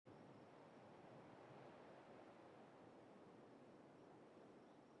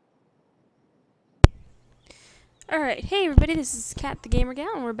Alright, hey everybody, this is Kat the Gamer Gal,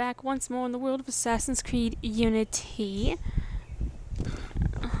 and we're back once more in the world of Assassin's Creed Unity.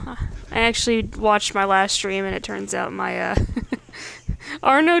 I actually watched my last stream, and it turns out my,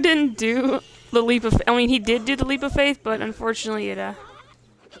 Arno didn't do the leap of... I mean, he did do the leap of faith, but unfortunately it,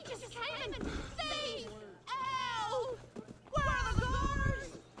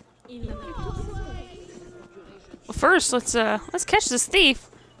 Well, first, let's catch this thief.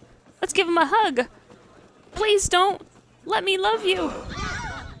 Let's give him a hug. Please don't let me love you.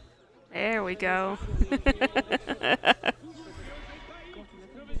 There we go.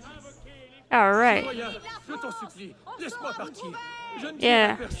 All right.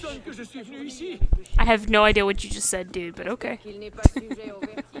 Yeah. I have no idea what you just said, dude, but okay.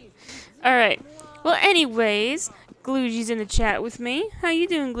 All right. Well, anyways, Glugy's in the chat with me. How you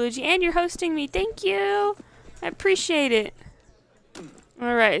doing, Glugy? And you're hosting me. Thank you. I appreciate it.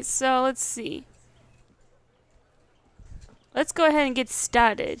 All right. So let's see. Let's go ahead and get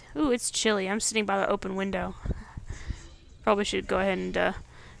started. Ooh, it's chilly. I'm sitting by the open window. Probably should go ahead and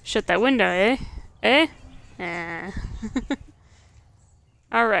shut that window, eh? Eh? Eh.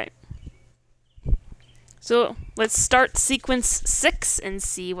 Alright. So, let's start sequence 6 and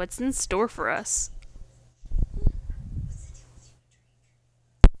see what's in store for us.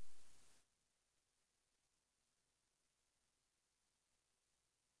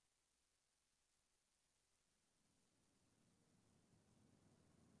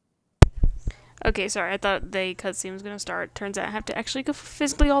 Okay, sorry, I thought the cutscene was gonna start. Turns out I have to actually go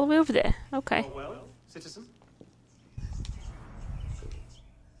physically all the way over there. Okay. Oh, well, citizen.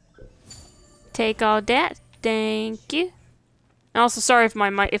 Take all that. Thank you. And also, sorry if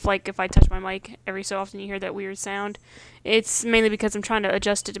my mic, if I touch my mic every so often you hear that weird sound. It's mainly because I'm trying to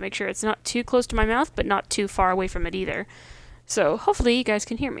adjust it to make sure it's not too close to my mouth, but not too far away from it either. So, hopefully you guys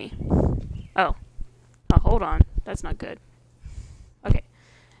can hear me. Oh. Oh, hold on. That's not good. Okay.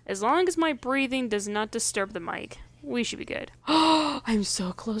 As long as my breathing does not disturb the mic, we should be good. Oh, I'm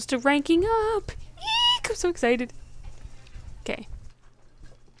so close to ranking up! Eek, I'm so excited. Okay.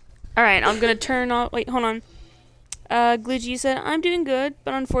 Alright, I'm gonna turn off... Wait, hold on. Glitchy said, I'm doing good,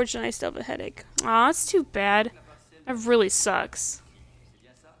 but unfortunately I still have a headache. Aw, that's too bad. That really sucks.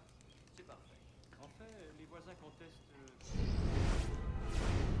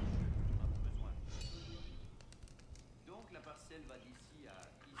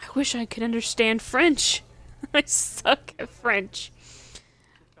 I wish I could understand French. I suck at French.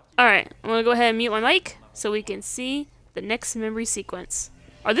 Alright, I'm gonna go ahead and mute my mic so we can see the next memory sequence.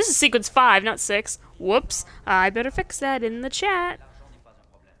 Oh, this is sequence 5, not 6. Whoops. I better fix that in the chat.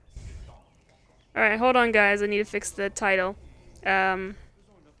 Alright, hold on guys, I need to fix the title.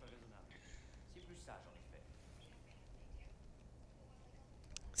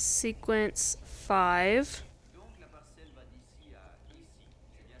 Sequence 5.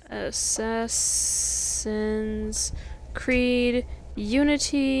 Assassin's Creed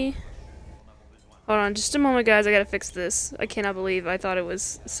Unity. Hold on just a moment, guys. I gotta fix this. I cannot believe I thought it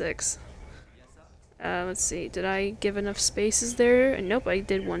was 6. Let's see. Did I give enough spaces there? Nope, I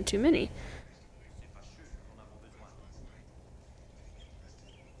did one too many.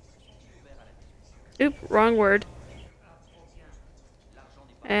 Oop, wrong word.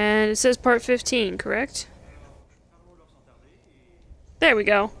 And it says part 15, correct? There we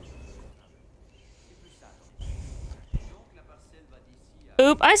go.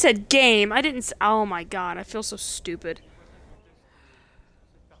 Oop, I said game. I didn't oh my god, I feel so stupid.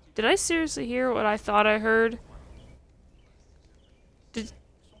 Did I seriously hear what I thought I heard?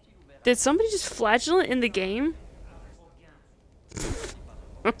 Did somebody just flatulent in the game?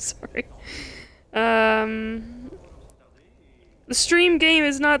 I'm sorry. The stream game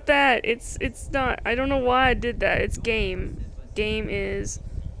is not that. It's not. I don't know why I did that. It's game. Game is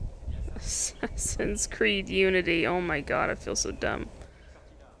Assassin's Creed Unity. Oh my god, I feel so dumb.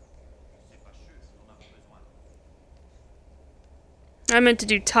 I meant to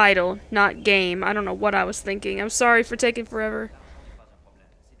do title, not game. I don't know what I was thinking. I'm sorry for taking forever.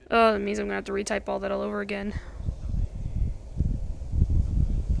 Oh, that means I'm gonna have to retype all that all over again.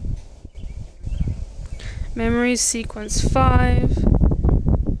 Memory sequence 5.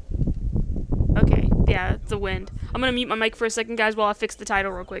 Okay, yeah, it's the wind. I'm gonna mute my mic for a second, guys, while I fix the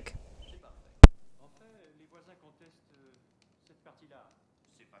title real quick.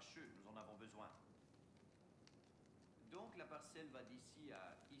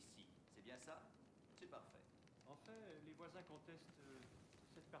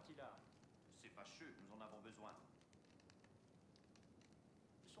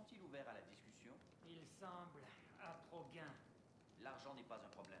 Sont-ils ouverts à la discussion? Il semble à trop gain. L'argent n'est pas un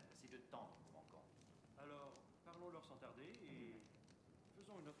problème, c'est de temps que nous manquons. Alors, parlons Parlons-leur sans tarder et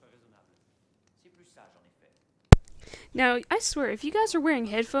faisons une offre raisonnable. C'est plus sage, en effet. Now, I swear, if you guys are wearing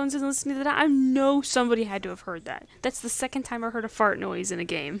headphones and listening to that, I know somebody had to have heard that. That's the second time I heard a fart noise in a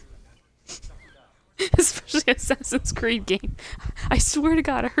game. Especially an Assassin's Creed game. I swear to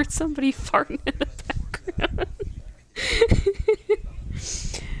God, I heard somebody farting in the background.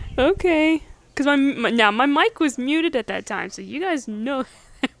 Okay. Because my mic was muted at that time, so you guys know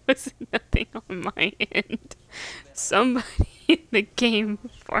there was nothing on my end. Somebody in the game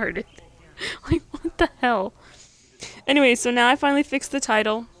farted. Like, what the hell? Anyway, so now I finally fixed the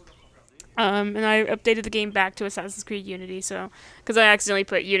title. And I updated the game back to Assassin's Creed Unity, so... Because I accidentally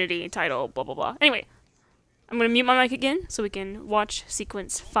put Unity title, blah blah blah. Anyway, I'm going to mute my mic again, so we can watch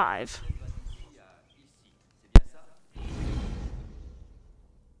sequence 5.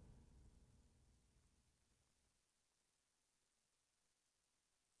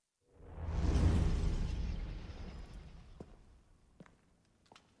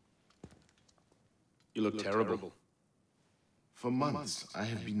 You look terrible. For months, I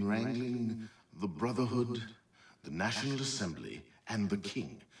have been wrangling the Brotherhood, the National Assembly, and the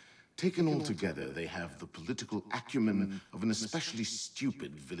King. Taken all together, they have the political acumen of an especially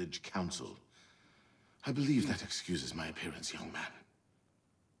stupid village council. I believe that excuses my appearance, young man.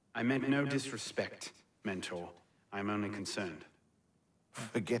 I meant no disrespect, Mentor. I'm only concerned.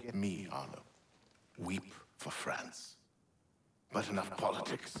 Forget me, Arno. Weep for France. But enough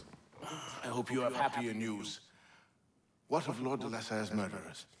politics. I hope you have happier news. What of Lord de la Serre's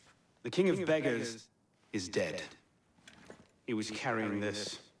murderers? The King of Beggars is dead. He was carrying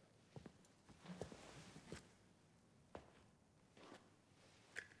this.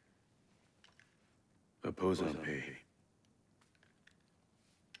 Repose en paix.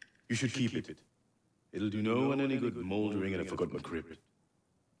 You should keep it. It'll do no one any good moldering in a forgotten crypt.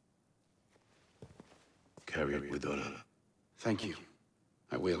 Carry it with honor. Thank you.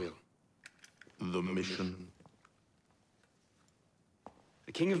 I will. The mission?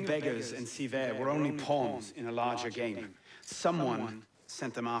 The King of Beggars and Sivert were only pawns in a larger game. Someone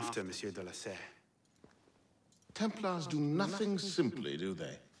sent them after Monsieur de la Serre. Templars do nothing simply, do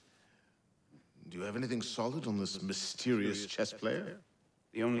they? Do you have anything solid on this mysterious chess player?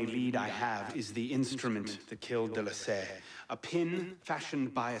 The only lead I have is the instrument that killed de la Serre. A pin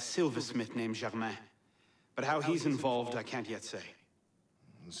fashioned by a silversmith named Germain. But how he's involved, I can't yet say.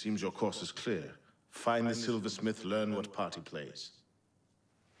 It seems your course is clear. Find the silversmith, learn what part he plays.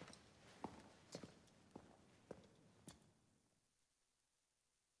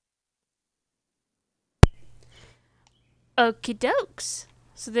 Okie dokes.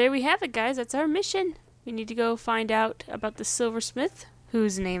 So there we have it, guys. That's our mission. We need to go find out about the silversmith,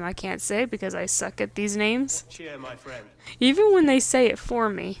 whose name I can't say because I suck at these names. Cheer, my friend. Even when they say it for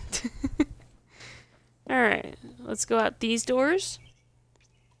me. Alright, let's go out these doors.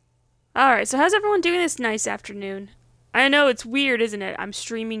 Alright, so how's everyone doing this nice afternoon? I know it's weird, isn't it? I'm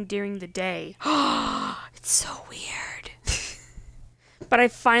streaming during the day. It's so weird. But I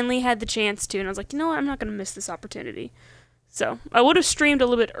finally had the chance to, and I was like, you know what? I'm not going to miss this opportunity. So, I would have streamed a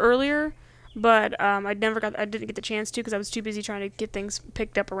little bit earlier, but I didn't get the chance to because I was too busy trying to get things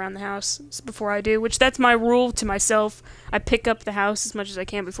picked up around the house before I do, which that's my rule to myself. I pick up the house as much as I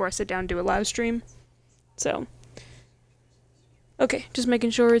can before I sit down and do a live stream. So, okay, just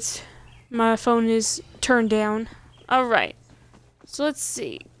making sure my phone is turned down. Alright, so let's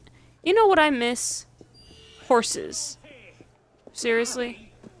see. You know what I miss? Horses.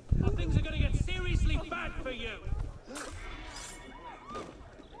 Seriously? Things are gonna get seriously bad for you.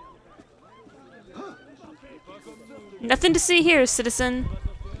 Nothing to see here, citizen.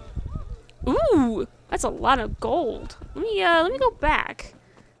 Ooh, that's a lot of gold. Let me go back.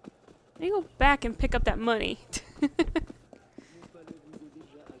 Let me go back and pick up that money.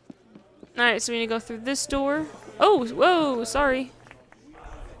 Alright, so we need to go through this door. Oh, whoa, sorry.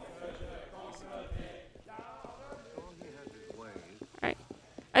 Alright.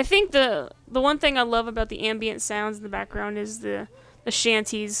 I think the one thing I love about the ambient sounds in the background is the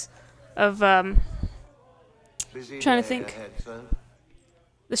shanties of, trying to think.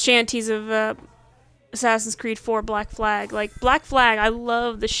 The shanties of, Assassin's Creed 4 Black Flag. Like, Black Flag, I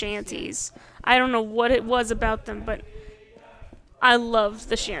love the shanties. I don't know what it was about them, but I loved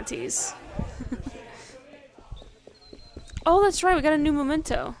the shanties. Oh, that's right, we got a new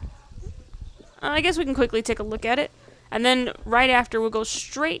memento. I guess we can quickly take a look at it. And then, right after, we'll go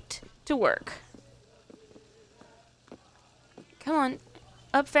straight to work. Come on.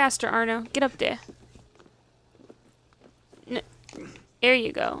 Up faster, Arno. Get up there. There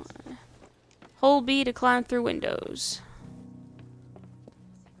you go. Hold B to climb through windows.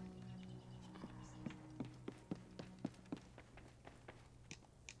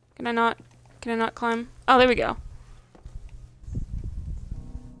 Can I not? Can I not climb? Oh, there we go.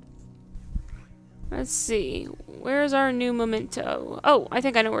 Let's see. Where's our new memento? Oh, I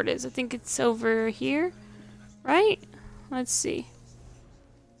think I know where it is. I think it's over here. Right? Let's see.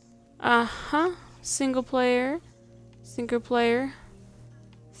 Uh-huh. Single player. Single player.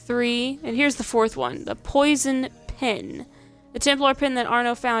 3. And here's the 4th one. The poison pin. The Templar pin that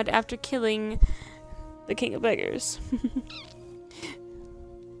Arno found after killing the King of Beggars.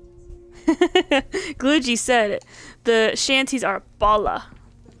 Gluji said it. The shanties are balla.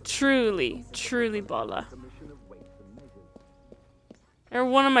 Truly, truly balla. They're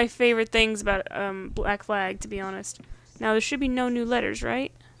one of my favorite things about Black Flag, to be honest. Now there should be no new letters,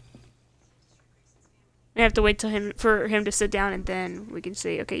 right? We have to wait till for him to sit down, and then we can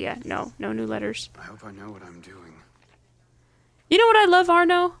say, okay, yeah, no new letters. I hope I know what I'm doing. You know what I love,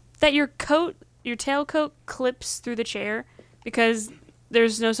 Arno? That your tailcoat clips through the chair, because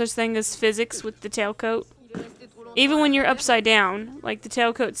there's no such thing as physics with the tailcoat. Even when you're upside down, like, the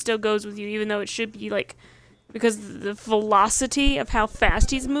tailcoat still goes with you, even though it should be, like, because the velocity of how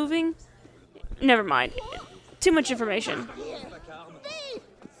fast he's moving. Never mind. Too much information.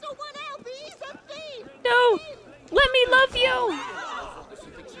 No! Let me love you!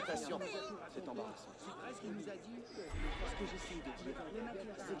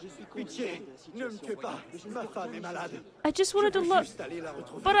 I just wanted to look,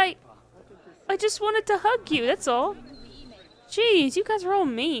 but I just wanted to hug you, that's all. Jeez, you guys are all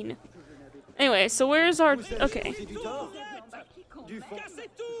mean. Anyway, so where's our... Okay.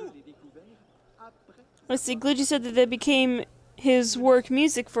 Let's see, Glitchy said that became his work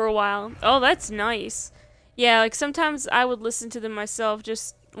music for a while. Oh, that's nice. Yeah, like sometimes I would listen to them myself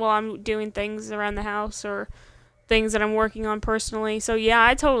just while I'm doing things around the house or things that I'm working on personally. So yeah,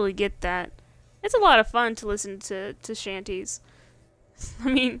 I totally get that. It's a lot of fun to listen to shanties. I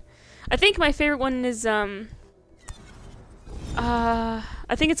mean, I think my favorite one is I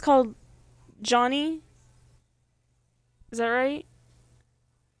think it's called Johnny. Is that right?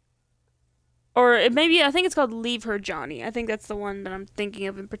 Or maybe, I think it's called Leave Her Johnny. I think that's the one that I'm thinking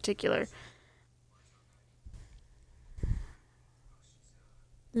of in particular.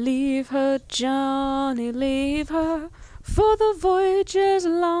 Leave her, Johnny, leave her, for the voyage is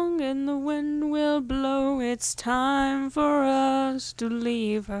long and the wind will blow. It's time for us to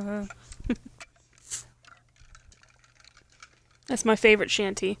leave her. That's my favorite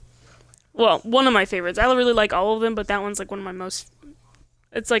shanty. Well, one of my favorites. I really like all of them, but that one's like one of my most...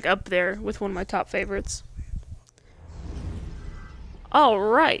 It's like up there with one of my top favorites.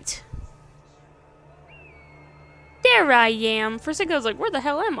 Alright. There I am. For a second I was like, where the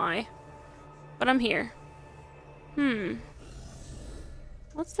hell am I? But I'm here.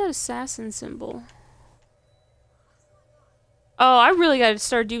 What's that assassin symbol? Oh, I really gotta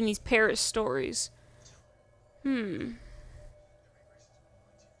start doing these Paris stories.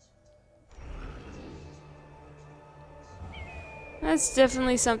 That's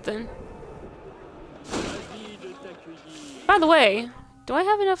definitely something. By the way, do I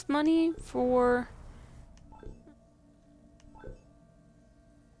have enough money for...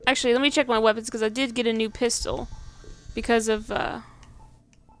 Actually, let me check my weapons, because I did get a new pistol. Because of,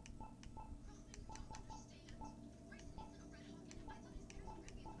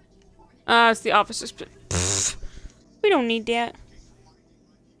 it's the officer's... Pfft. We don't need that.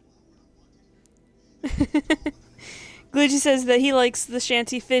 Glitchy says that he likes the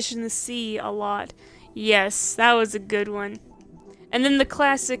shanty fish in the sea a lot. Yes, that was a good one. And then the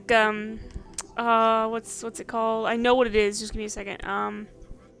classic, what's it called? I know what it is, just give me a second.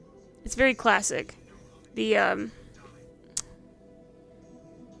 It's very classic. The,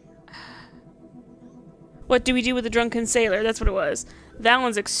 What do we do with the drunken sailor? That's what it was. That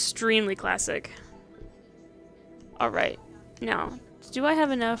one's extremely classic. Alright. Now, do I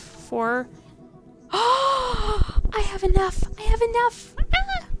have enough for... Oh! I have enough! I have enough!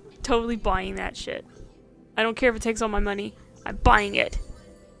 Ah! Totally buying that shit. I don't care if it takes all my money. I'm buying it.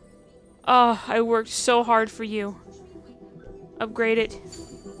 Oh, I worked so hard for you. Upgrade it.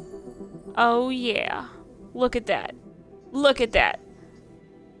 Oh yeah. Look at that. Look at that.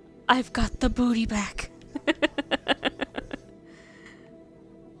 I've got the booty back.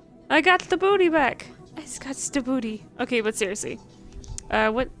 I got the booty back. I just got the booty. Okay, but seriously.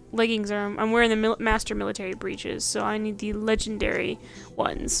 What leggings are I'm wearing the master military breeches, so I need the legendary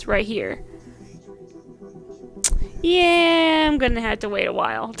ones right here. Yeah, I'm gonna have to wait a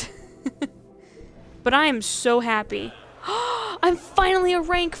while. But I am so happy. I'm finally a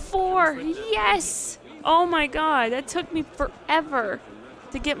rank 4! Yes! Oh my god, that took me forever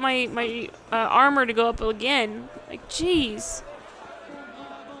to get my armor to go up again. Like, jeez.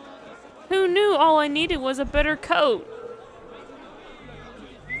 Who knew all I needed was a better coat?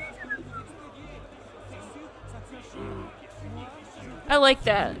 I like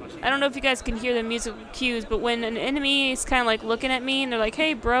that. I don't know if you guys can hear the musical cues, but when an enemy is kind of like looking at me and they're like,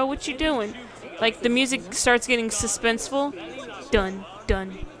 hey bro, what you doing? Like the music starts getting suspenseful. Dun,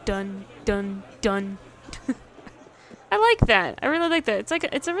 dun, dun, dun, dun. I like that. I really like that.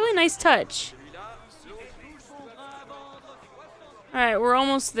 It's a really nice touch. Alright, we're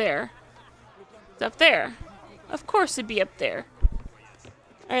almost there. It's up there. Of course it'd be up there.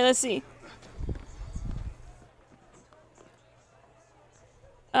 Alright, let's see.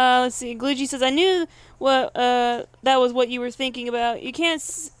 Let's see. Glugy says, I knew what that was what you were thinking about. You can't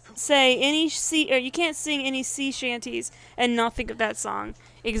say any you can't sing any sea shanties and not think of that song.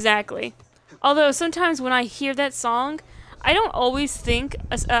 Exactly. Although sometimes when I hear that song, I don't always think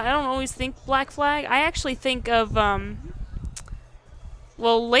Black Flag. I actually think of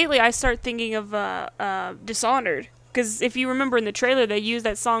well, lately I start thinking of Dishonored, because if you remember in the trailer, they used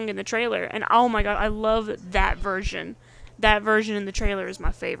that song in the trailer, and oh my god, I love that version. That version in the trailer is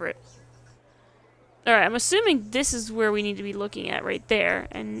my favorite. Alright, I'm assuming this is where we need to be looking at right there,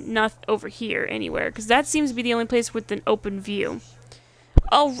 and not over here anywhere, because that seems to be the only place with an open view.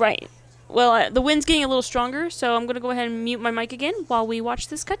 Alright, well, the wind's getting a little stronger, so I'm going to go ahead and mute my mic again while we watch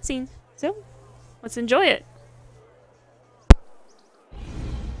this cutscene. So, let's enjoy it.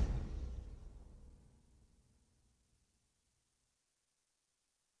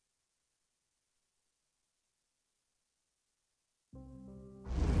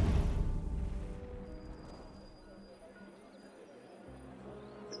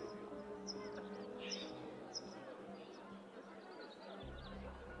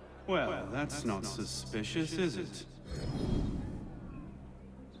 Well, that's not suspicious, is it?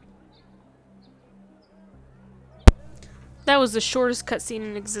 That was the shortest cutscene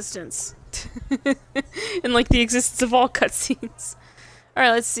in existence. In like the existence of all cutscenes.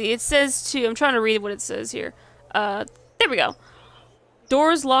 Alright, let's see. It says to, I'm trying to read what it says here. There we go.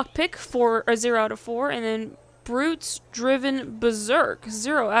 Doors lockpick 0 out of 4, and then brutes driven berserk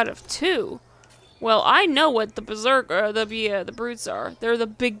 0 out of 2. Well, I know what the berserk or the brutes are. They're the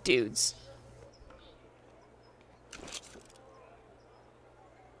big dudes.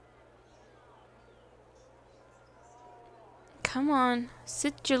 Come on,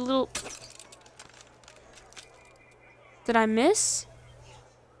 sit your little... Did I miss?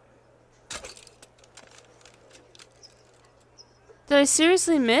 Did I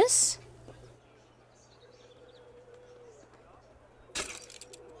seriously miss?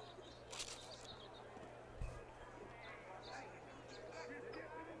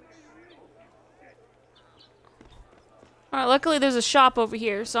 Alright, luckily there's a shop over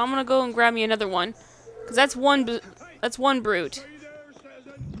here, so I'm gonna go and grab me another one. Cause that's one brute.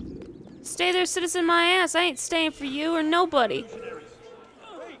 Stay there, citizen, my ass. I ain't staying for you or nobody.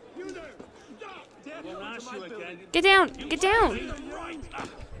 Get down! Get down! You've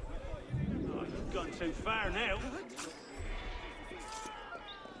gone too far now.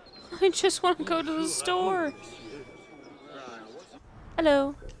 I just want to go to the store.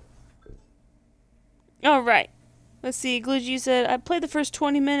 Hello. Alright. Let's see, Glugy said, I played the first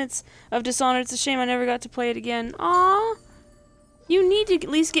 20 minutes of Dishonored. It's a shame I never got to play it again. Aww. You need to at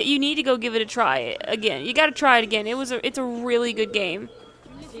least you need to go give it a try again. You gotta try it again. It's a really good game.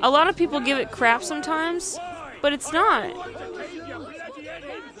 A lot of people give it crap sometimes, but it's not.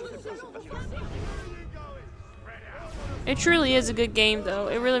 It truly is a good game, though.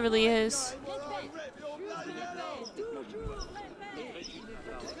 It really, really is.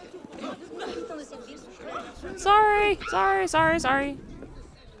 Sorry.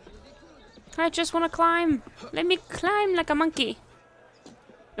 I just want to climb. Let me climb like a monkey.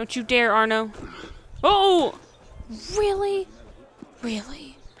 Don't you dare, Arno. Oh! Really?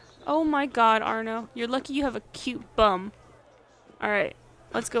 Really? Oh my god, Arno. You're lucky you have a cute bum. Alright,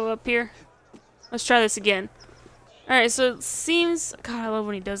 let's go up here. Let's try this again. Alright, so it seems... God, I love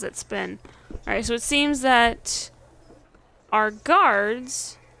when he does that spin. Alright, so it seems that our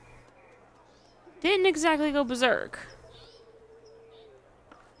guards didn't exactly go berserk.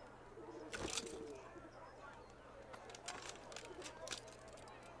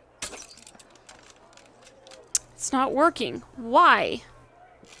 It's not working. Why?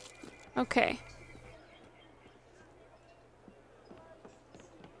 Okay.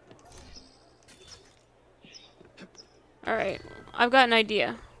 Alright, I've got an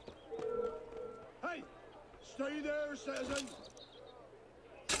idea. Hey, stay there, citizen.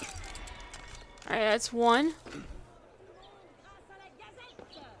 Alright, that's one.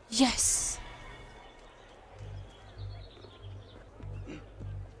 Yes!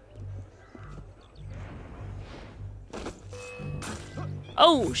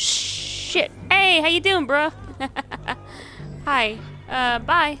 Oh, shit. Hey, how you doing, bruh? Hi.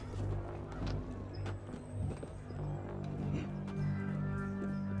 Bye.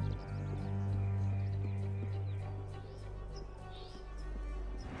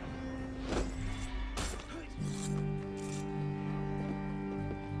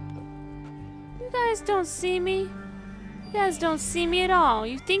 You guys don't see me. You guys don't see me at all.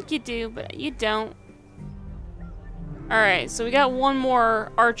 You think you do, but you don't. Alright, so we got one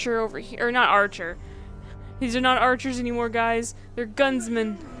more archer over here. Or not archer. These are not archers anymore, guys. They're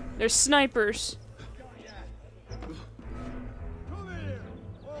gunsmen. They're snipers.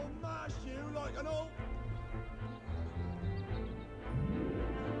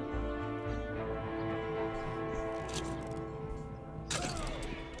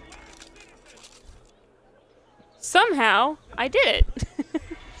 Somehow, I did it.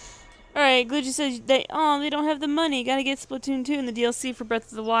 Alright, Glitchy says they don't have the money. Gotta get Splatoon 2 in the DLC for Breath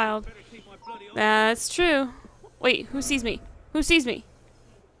of the Wild. That's true. Wait, who sees me? Who sees me?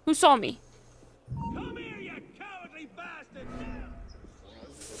 Who saw me? Come here, you cowardly bastard!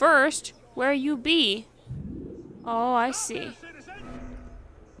 First, where you be? Oh, I see.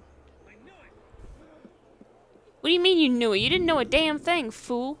 What do you mean you knew it? You didn't know a damn thing,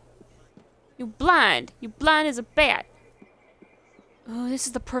 fool. You blind. You blind as a bat. Oh, this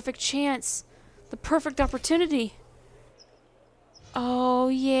is the perfect chance. The perfect opportunity. Oh,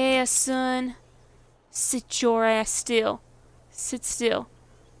 yeah, son. Sit your ass still. Sit still.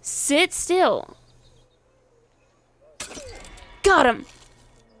 Sit still. Got him.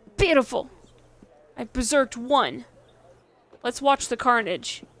 Beautiful. I berserked one. Let's watch the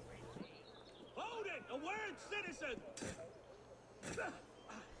carnage. Hold it! A word, citizen!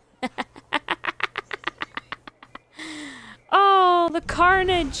 Oh, the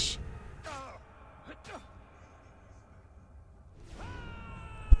carnage.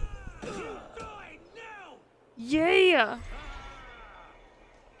 Yeah.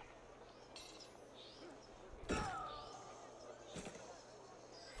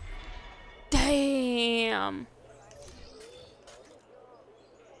 Damn.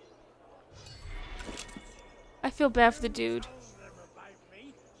 I feel bad for the dude.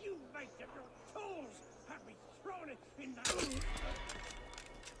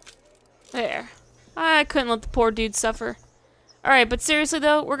 There. I couldn't let the poor dude suffer. Alright, but seriously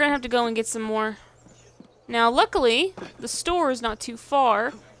though, we're gonna have to go and get some more. Now, luckily, the store is not too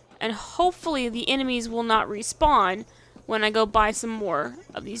far, and hopefully the enemies will not respawn when I go buy some more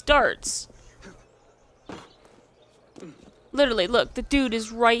of these darts. Literally, look, the dude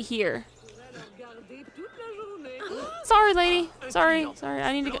is right here. Sorry, lady. Sorry.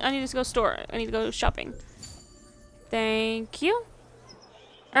 I need to go store. I need to go shopping. Thank you.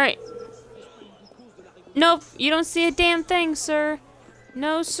 Alright. Nope, you don't see a damn thing, sir.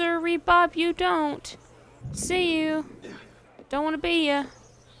 No, sir, Bob, you don't. See you. Don't want to be ya.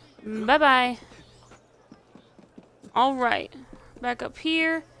 Bye-bye. Alright. Back up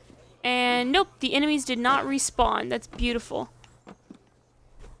here. And nope, the enemies did not respawn. That's beautiful.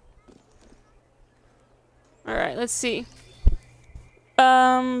 Alright, let's see.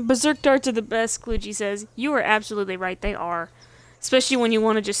 Berserk darts are the best, Kluji says. You are absolutely right, they are. Especially when you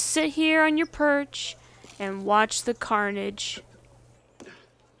want to just sit here on your perch and watch the carnage.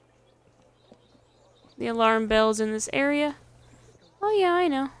 The alarm bells in this area. Oh yeah, I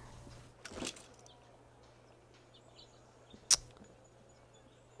know.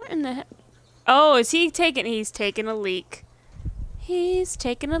 What in the heck? Oh, is he taking... He's taking a leak. He's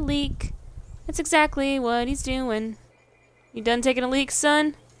taking a leak. That's exactly what he's doing. You done taking a leak,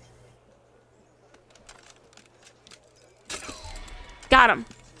 son? Got him.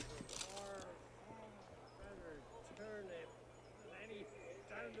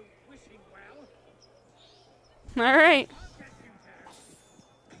 All right.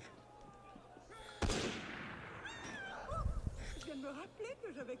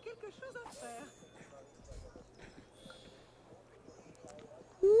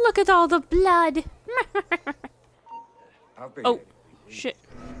 Look at all the blood. Oh, shit.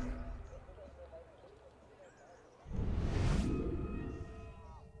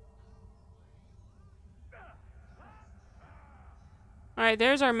 Alright,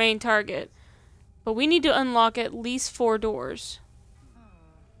 there's our main target. But we need to unlock at least 4 doors.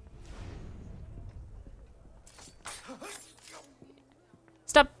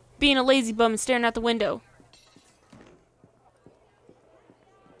 Stop being a lazy bum and staring out the window.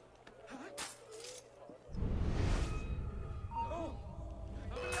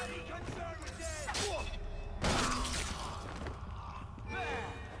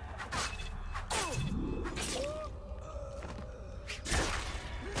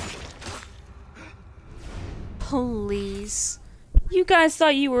 Please. You guys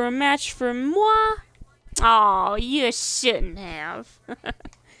thought you were a match for moi? Aw, you shouldn't have.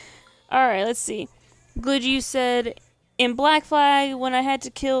 Alright, let's see. Glidju said, in Black Flag, when I had to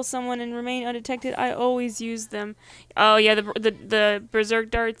kill someone and remain undetected, I always used them. Oh yeah, the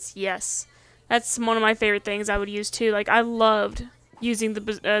berserk darts? Yes. That's one of my favorite things I would use too. Like, I loved using the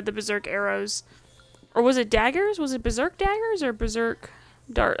berserk arrows. Or was it daggers? Was it berserk daggers or berserk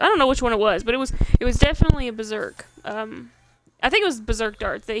dart? I don't know which one it was, but it was definitely a berserk. I think it was berserk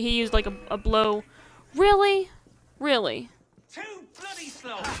dart that he used like a blow. Really? Really? Too bloody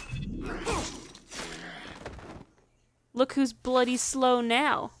slow! Look who's bloody slow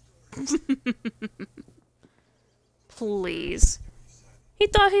now. Please. He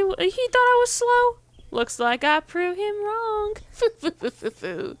thought I was slow. Looks like I proved him wrong.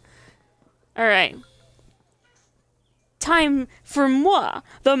 Alright. Time for moi,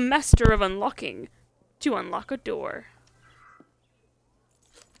 the master of unlocking, to unlock a door.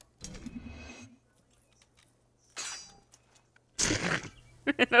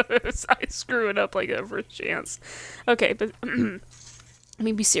 I screw it up like a first chance. Okay, but let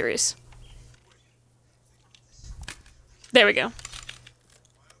me be serious. There we go.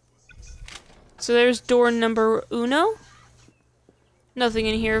 So there's door number uno. Nothing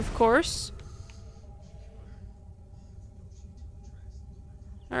in here, of course.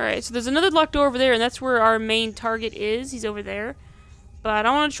 Alright, so there's another locked door over there, and that's where our main target is. He's over there. But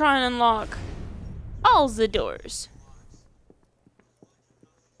I want to try and unlock all the doors.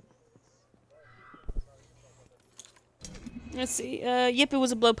 Let's see. Yep, it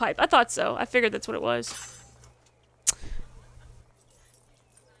was a blowpipe. I thought so. I figured that's what it was.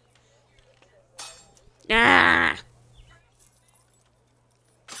 Ah!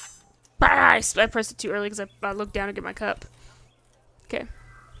 I pressed it too early because I looked down to get my cup. Okay.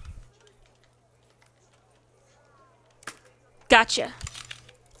 Gotcha.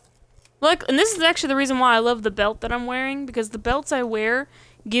 Look, and this is actually the reason why I love the belt that I'm wearing, because the belts I wear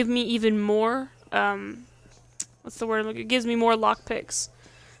give me even more, what's the word? It gives me more lockpicks.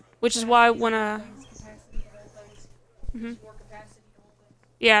 Which is why when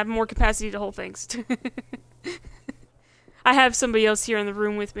yeah, more capacity to hold things. I have somebody else here in the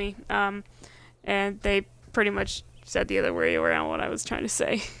room with me, and they pretty much said the other way around what I was trying to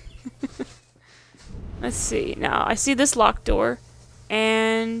say. Let's see. Now, I see this locked door,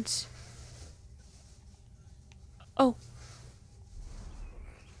 and... oh.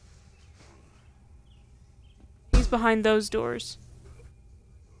 He's behind those doors.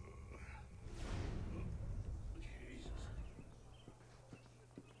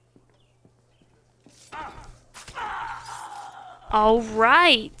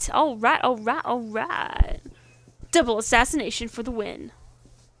 Alright. Alright, alright, alright. Double assassination for the win.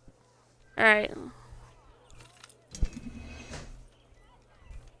 Alright.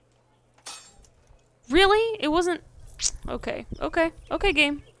 Really? It wasn't... okay. Okay. Okay,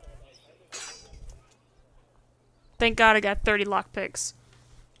 game. Thank God I got 30 lockpicks.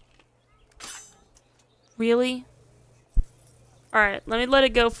 Really? Alright, let me let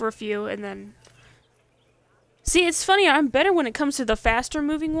it go for a few, and then... see, it's funny, I'm better when it comes to the faster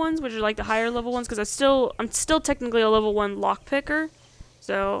moving ones, which are like the higher level ones, because I'm still technically a level 1 lockpicker.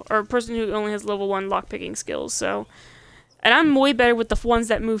 So, or a person who only has level 1 lockpicking skills, so... and I'm way better with the ones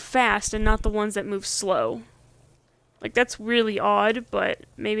that move fast and not the ones that move slow. Like, that's really odd, but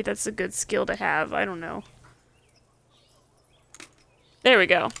maybe that's a good skill to have. I don't know. There we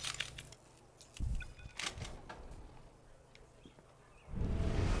go.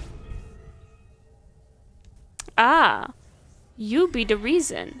 Ah. You be the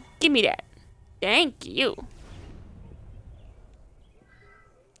reason. Give me that. Thank you.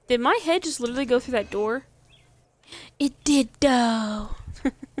 Did my head just literally go through that door? It did, though.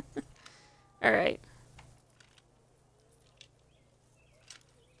 Alright.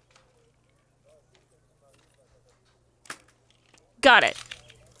 Got it.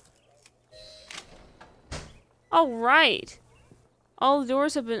 Alright. All the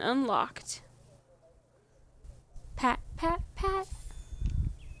doors have been unlocked. Pat, pat, pat.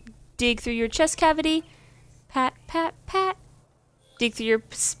 Dig through your chest cavity. Pat, pat, pat. Dig through your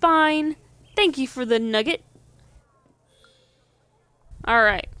spine. Thank you for the nugget.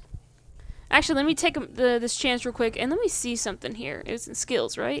 Alright. Actually, let me take this chance real quick, and let me see something here. It was in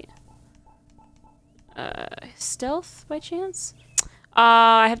skills, right? Stealth, by chance?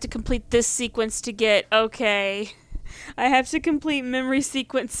 I have to complete this sequence to get... okay. I have to complete memory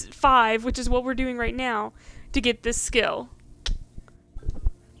sequence 5, which is what we're doing right now, to get this skill.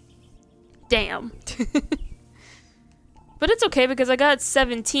 Damn. But it's okay, because I got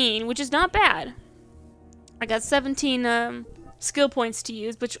 17, which is not bad. I got 17 skill points to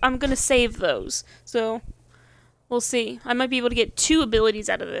use, but I'm gonna save those. So we'll see. I might be able to get 2 abilities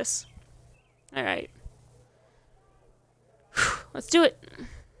out of this. All right. Let's do it.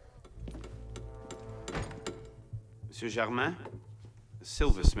 Monsieur Germain, the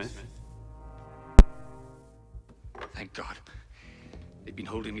silversmith. Thank God. They've been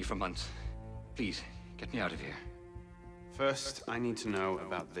holding me for months. Please, get me out of here. First, I need to know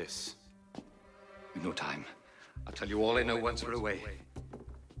about this. We've no time. I'll tell you all I know once we're away.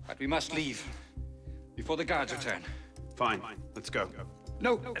 But we must leave before the guards return. Fine, let's go.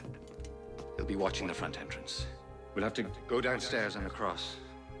 No! They'll be watching the front entrance. We'll have to go downstairs and across.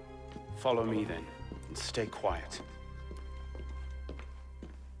 Follow me then, and stay quiet.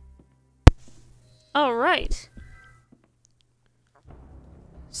 All right.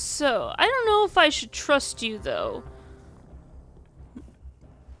 So, I don't know if I should trust you, though.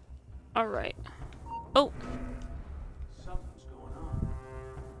 All right. Oh. Something's going on.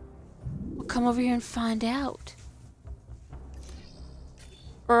 We'll come over here and find out.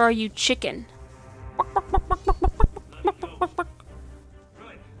 Or are you chicken?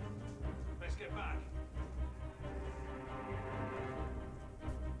 Right. Let's get back.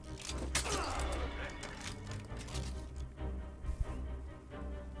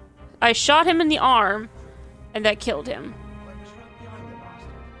 I shot him in the arm, and that killed him.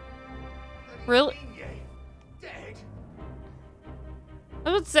 Really? Dead.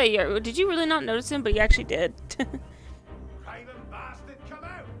 I would say, did you really not notice him? But you actually did. Craven bastard, come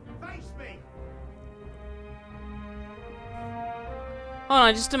out! Face me! Hold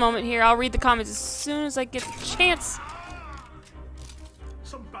on just a moment here. I'll read the comments as soon as I get the chance.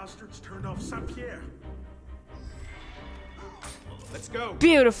 Some bastards turned off Saint-Pierre. Let's go.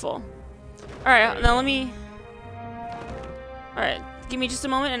 Beautiful. Alright, now let me... Alright, give me just a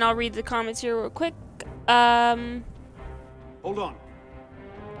moment and I'll read the comments here real quick. Hold on.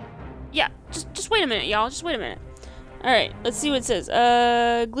 Yeah, just wait a minute, y'all. Just wait a minute. Alright, let's see what it says.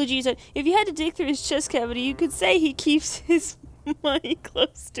 Glidgy said, if you had to dig through his chest cavity, you could say he keeps his money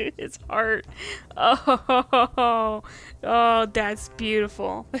close to his heart. Oh, that's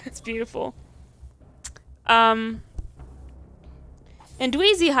beautiful. That's beautiful. And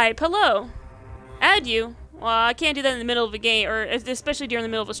Dweezy Hype, hello. Add you. Well, I can't do that in the middle of a game, or especially during the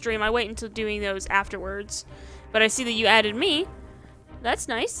middle of a stream. I wait until doing those afterwards. But I see that you added me. That's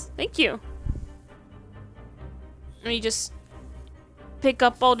nice. Thank you. Let me just pick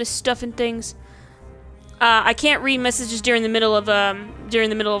up all this stuff and things. I can't read messages during the middle of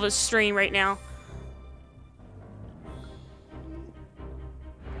a stream right now.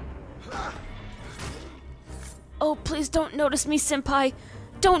 Oh, please don't notice me, senpai.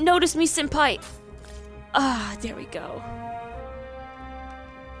 Don't notice me, senpai. Ah, there we go.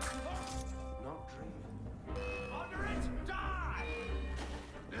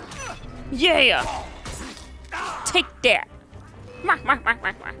 Yeah! Take that.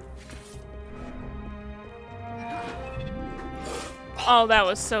 Oh, that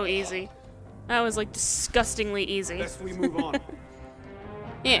was so easy. That was like disgustingly easy. Best we move on.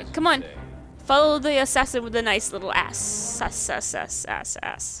 Yeah, come on. Follow the assassin with a nice little ass.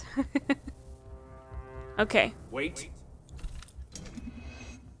 Ass. Okay. Wait.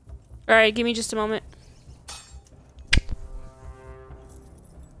 Alright, give me just a moment.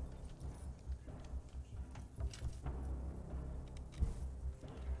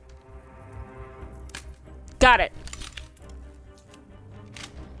 Got it.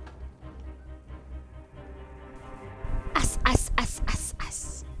 Ass.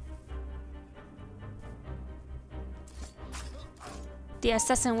 The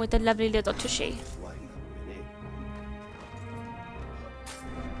assassin with the lovely little tushy.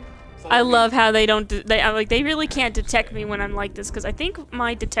 I love how they don't. They really can't detect me when I'm like this because I think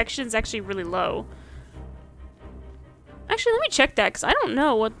my detection is actually really low. Actually, let me check that because I don't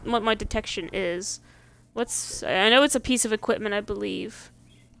know what my detection is. I know it's a piece of equipment, I believe.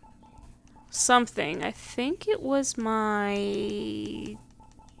 Something. I think it was my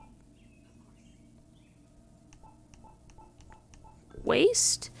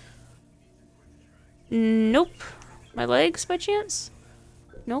waist? Nope. My legs, by chance?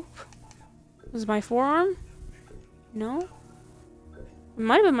 Nope. Was it my forearm? No. It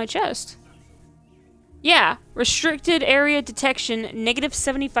might have been my chest. Yeah. Restricted area detection, negative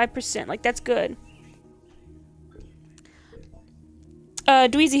 75%. Like, that's good.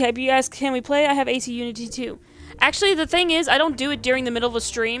 Dweezy Hype, you ask, can we play? I have AC Unity too. Actually, the thing is, I don't do it during the middle of a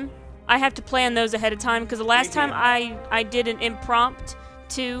stream. I have to plan those ahead of time, because the last time I did an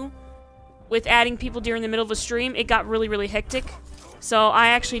impromptu with adding people during the middle of a stream, it got really, really hectic. So I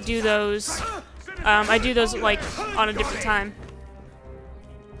actually do those I do those like on a different time.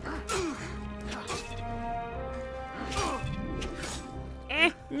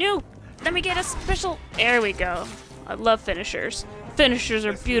 No! Let me get a special. There we go. I love finishers. Finishers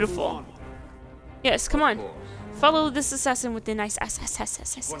are beautiful. Yes, come on. Follow this assassin with the nice One likes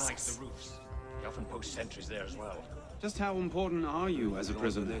the roofs. They often post sentries there as well. Just how important are you as a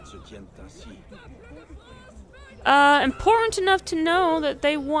prisoner? Important enough to know that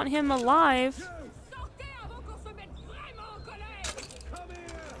they want him alive.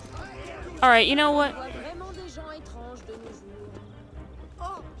 Alright, you know what?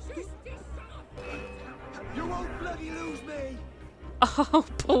 You won't bloody lose me! Oh,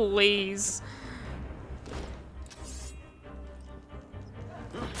 please.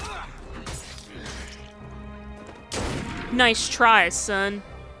 Nice try, son.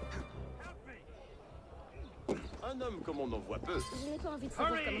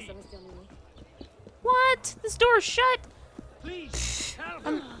 What? This door is shut. Please,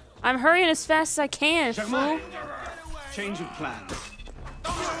 I'm hurrying as fast as I can, fool. Change of plans.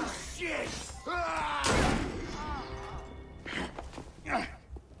 Oh, shit!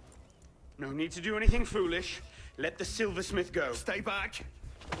 No need to do anything foolish. Let the silversmith go. Stay back.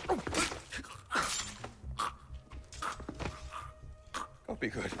 Don't be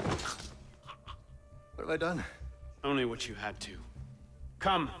good. What have I done? Only what you had to.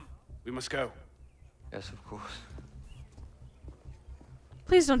 Come, we must go. Yes, of course.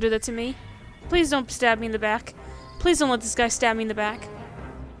 Please don't do that to me. Please don't stab me in the back. Please don't let this guy stab me in the back.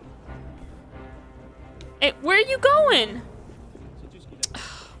 Hey, where are you going?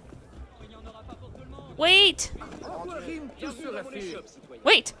 Wait!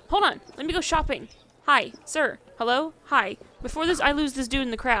 Wait! Hold on. Let me go shopping. Hi, sir. Hello? Hi. Before this, I lose this dude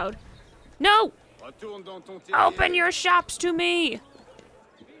in the crowd. No! Open your shops to me!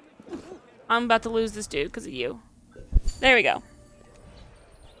 I'm about to lose this dude because of you. There we go.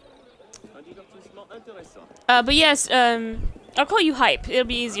 But yes, I'll call you Hype. It'll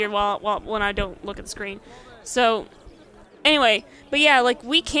be easier when I don't look at the screen. So, anyway, but yeah, like,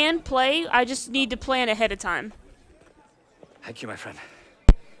 we can play. I just need to plan ahead of time. Thank you, my friend.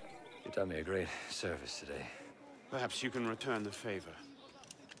 You've done me a great service today. Perhaps you can return the favor.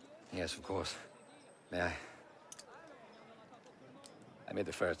 Yes, of course. May I? I made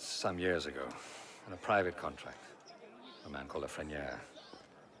the first some years ago on a private contract. A man called a Frenier.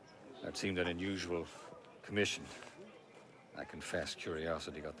 It seemed an unusual commission. I confess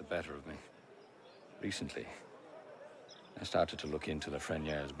curiosity got the better of me. Recently, I started to look into the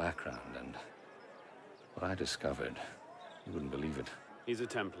Frenier's background, and what I discovered, you wouldn't believe it. He's a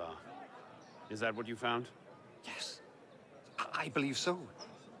Templar. Is that what you found? Yes, I believe so.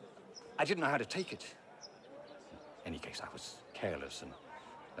 I didn't know how to take it. In any case, I was careless, and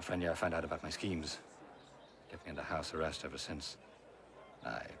the Frenier found out about my schemes. Kept me under house arrest ever since.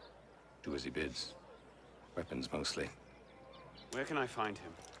 I do as he bids. Weapons, mostly. Where can I find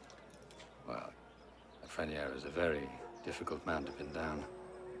him? Well, the Frenier is a very difficult man to pin down.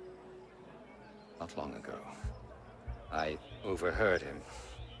 Not long ago, I overheard him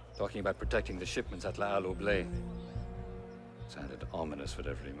talking about protecting the shipments at WHAAAA. Sounded ominous,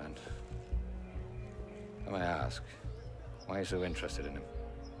 whatever he meant. I may ask, why are you so interested in him?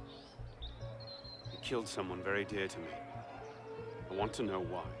 He killed someone very dear to me. I want to know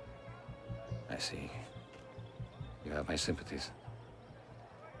why. I see. You have my sympathies.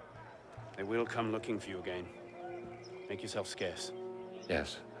 They will come looking for you again. Make yourself scarce.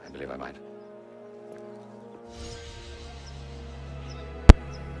 Yes, I believe I might.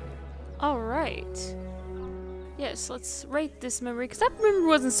 Alright. Yes, let's rate this memory, because that memory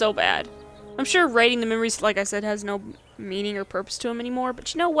wasn't so bad. I'm sure rating the memories, like I said, has no meaning or purpose to them anymore,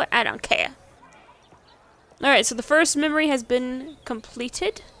 but you know what? I don't care. Alright, so the first memory has been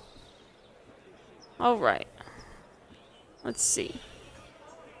completed. Alright. Let's see.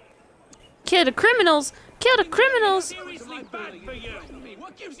 Kill the criminals! Kill the criminals! Seriously bad for you.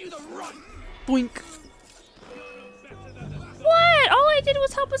 What gives you the right? Boink. What? All I did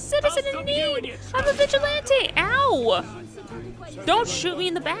was help a citizen in need! I'm a vigilante! Ow! Don't shoot me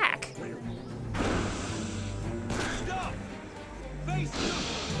in the back. Stop! Face up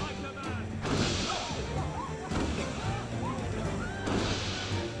like a man.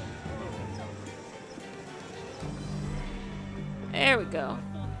 There we go.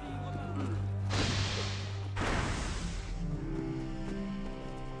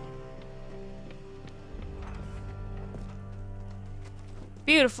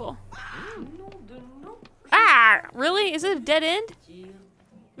 Beautiful. Ah! Really? Is it a dead end?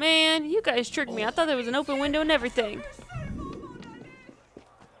 Man, you guys tricked me. I thought there was an open window and everything.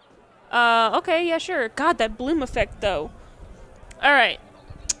 Okay, yeah, sure. God, that bloom effect, though. Alright.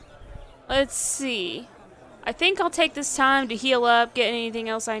 Let's see. I think I'll take this time to heal up, get anything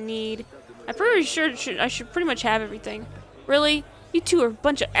else I need. I'm pretty sure I should pretty much have everything. Really? You two are a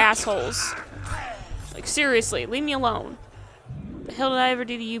bunch of assholes. Like, seriously, leave me alone. What the hell did I ever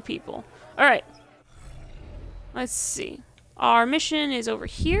do to you people? Alright. Let's see. Our mission is over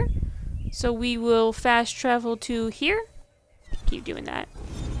here. So we will fast travel to here. Keep doing that.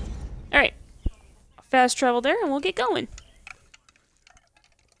 Alright. Fast travel there and we'll get going.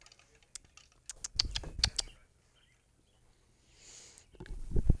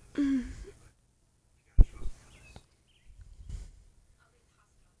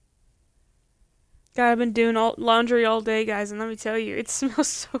 God, I've been doing laundry all day, guys, and let me tell you, it smells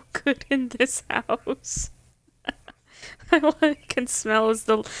so good in this house. All I can smell is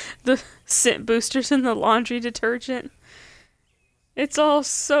the scent boosters in the laundry detergent. It's all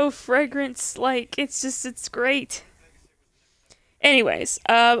so fragrance-like. It's great. Anyways,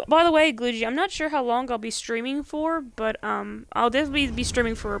 by the way, Glugy, I'm not sure how long I'll be streaming for, but I'll definitely be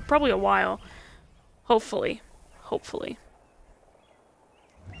streaming for probably a while. Hopefully. Hopefully.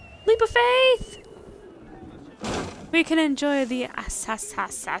 Leap of faith! We can enjoy the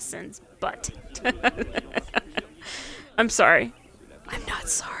assassin's butt. I'm sorry. I'm not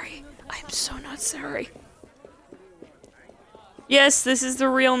sorry. I'm so not sorry. Yes, this is the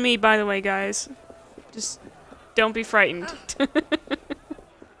real me, by the way, guys. Just don't be frightened.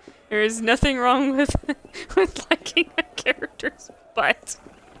 There is nothing wrong with liking a character's butt.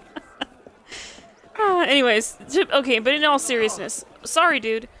 Anyways, okay, but in all seriousness, sorry,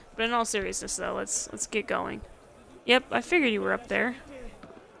 dude. But in all seriousness, though, let's get going. Yep, I figured you were up there.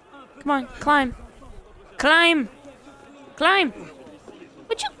 Come on, climb. Climb! Climb!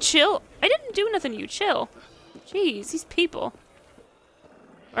 Would you chill? I didn't do nothing to you, chill. Jeez, these people.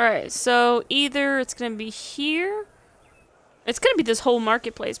 Alright, so either it's gonna be here. It's gonna be this whole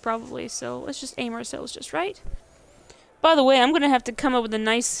marketplace, probably, so let's just aim ourselves just right. By the way, I'm gonna have to come up with a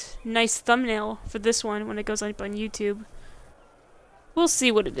nice thumbnail for this one when it goes up on YouTube. We'll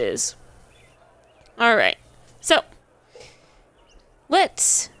see what it is. Alright, so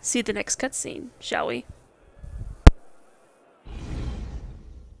let's see the next cutscene, shall we?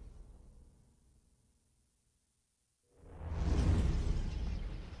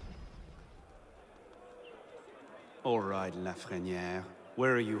 All right, Lafreniere.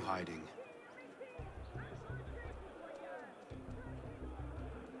 Where are you hiding?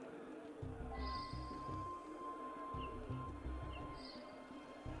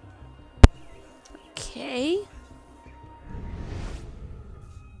 Okay.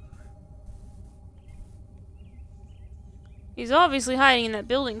 He's obviously hiding in that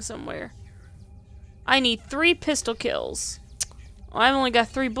building somewhere. I need 3 pistol kills. Well, I've only got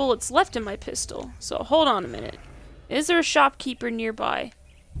 3 bullets left in my pistol, so hold on a minute. Is there a shopkeeper nearby?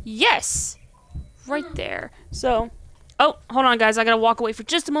 Yes! Right there. So, oh, hold on, guys. I gotta walk away for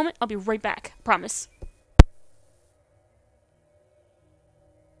just a moment. I'll be right back. Promise.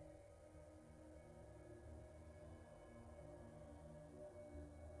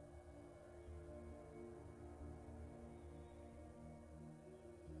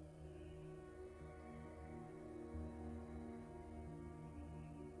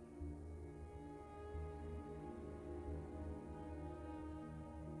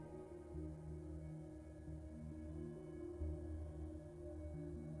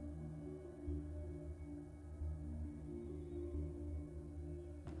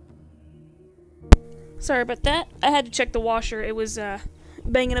 Sorry about that. I had to check the washer. It was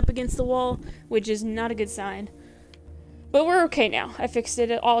banging up against the wall, which is not a good sign. But we're okay now. I fixed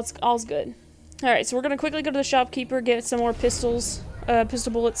it. All's good. Alright, so we're going to quickly go to the shopkeeper, get some more pistol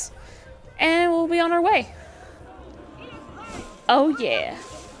bullets, and we'll be on our way. Oh yeah.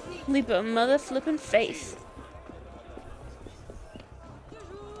 Leap of mother flippin' faith.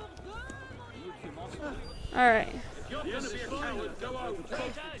 Alright.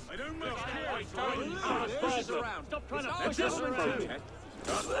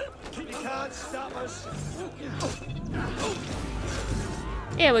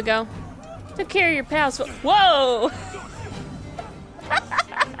 Here we go. Took care of your pals. Whoa!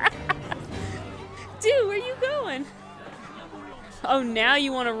 Dude, where you going? Oh, now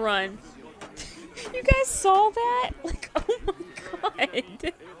you want to run. You guys saw that? Like, oh my god.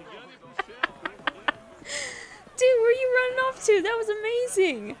 Dude, where are you running off to? That was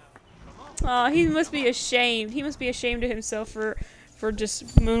amazing. Aw, he must be ashamed. He must be ashamed of himself for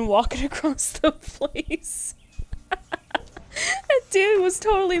just moonwalking across the place. That dude was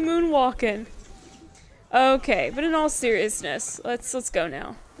totally moonwalking. Okay, but in all seriousness, let's go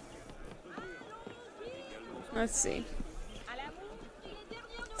now. Let's see.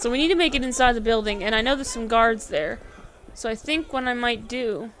 So we need to make it inside the building, and I know there's some guards there. So I think what I might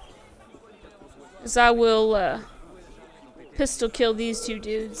do is I will pistol kill these two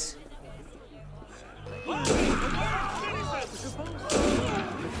dudes.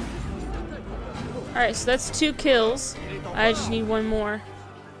 Alright, so that's 2 kills. I just need 1 more.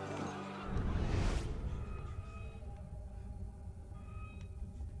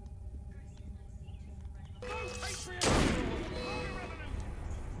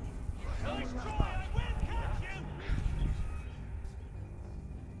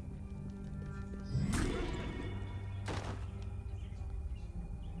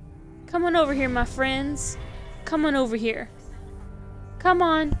 Come on over here, my friends. Come on over here. Come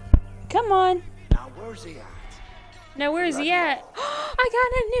on. Come on. Now where's he at? Now where is he at? I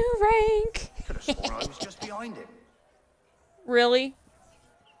got a new rank. Could have sworn I was just behind him. Really?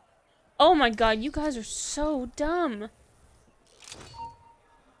 Oh my god, you guys are so dumb.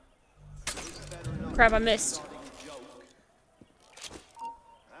 Crap, I missed.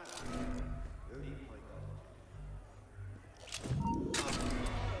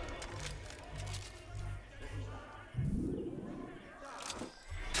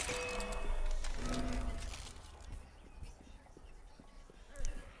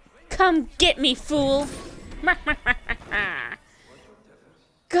 Come get me, fool!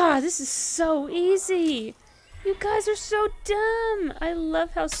 God, this is so easy! You guys are so dumb! I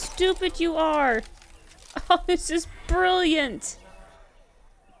love how stupid you are! Oh, this is brilliant!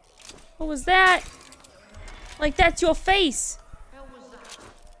 What was that? Like, that's your face!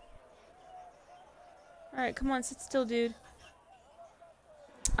 Alright, come on, sit still, dude.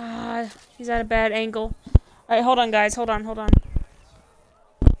 Ah, he's at a bad angle. Alright, hold on, guys. Hold on, hold on.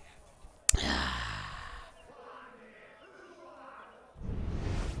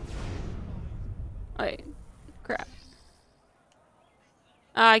 Alright, crap.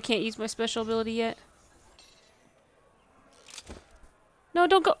 I can't use my special ability yet. No,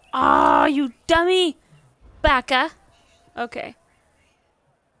 don't go. Ah, you dummy! Backa. Okay.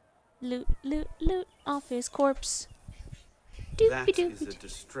 Loot, loot, loot off his corpse. That is a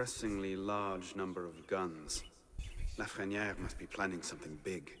distressingly large number of guns. Lafreniere must be planning something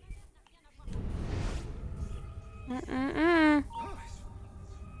big. I'm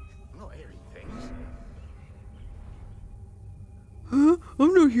not hearing things. Huh?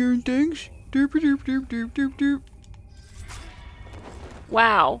 I'm not hearing things. Derp, derp, derp, derp, derp, derp.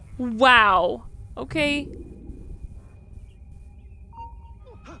 Wow. Wow. Okay.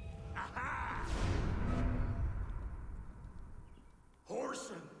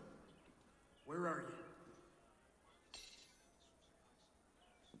 Horson, where are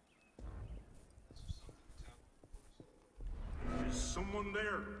you? Is someone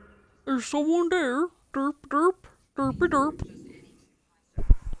there? There's someone there. Derp, derp, derpy derp.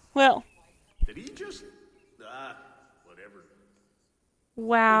 Well. Did he just? Whatever.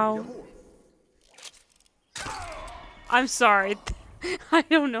 Wow. I'm sorry. I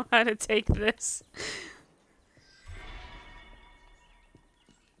don't know how to take this.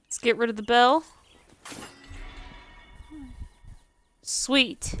 Let's get rid of the bell.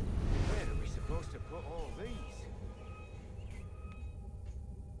 Sweet. Where are we supposed to put all these?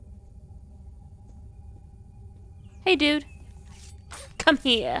 Hey, dude. Come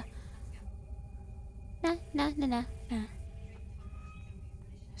here. Nah, nah, nah, nah, nah.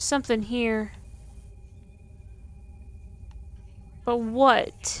 Something here. But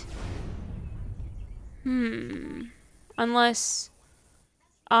what? Unless...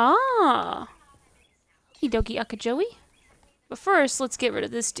 Ah! Hidoki Akajoey? But first, let's get rid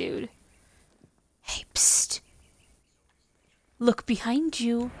of this dude. Hey, psst! Look behind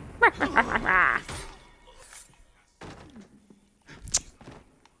you.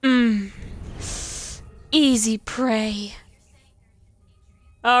 Easy prey.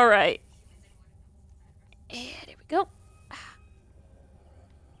 Alright. And here we go.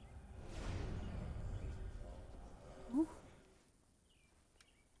 Ooh.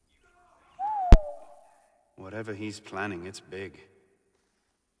 Whatever he's planning, it's big.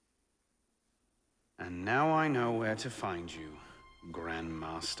 And now I know where to find you,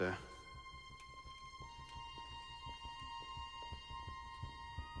 Grandmaster.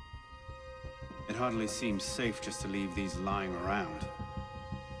 It hardly seems safe just to leave these lying around.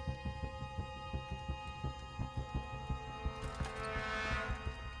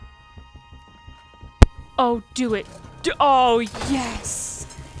 Oh, do it. Oh, yes.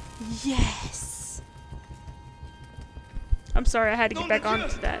 Yes. I'm sorry, I had to get back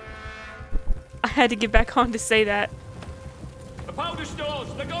onto that. I had to get back on to say that. The powder stores,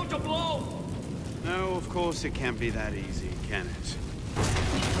 they're going to blow! No, of course it can't be that easy, can it?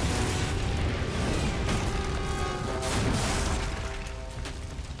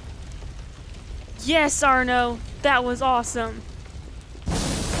 Yes, Arno! That was awesome!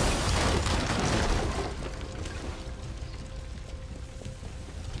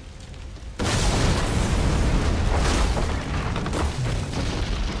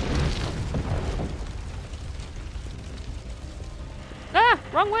 Ah!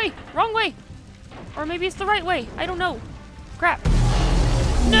 Wrong way! Wrong way! Or maybe it's the right way. I don't know. Crap.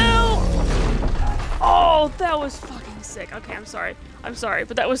 No! Oh, that was fucking sick. Okay, I'm sorry. I'm sorry,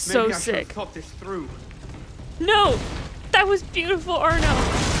 but that was so Maybe I should have sick. thought this through. No! That was beautiful, Arno!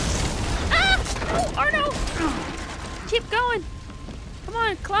 Ah! Oh, Arno! Keep going! Come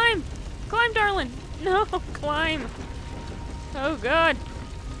on, climb! Climb, darling! No, climb! Oh, God.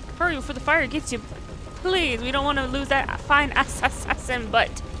 Hurry before the fire gets you. Please, we don't want to lose that fine assassin butt.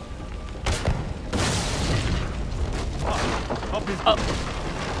 Oh.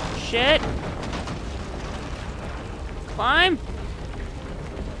 Shit. Climb.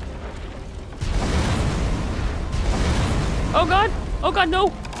 Oh God. Oh God,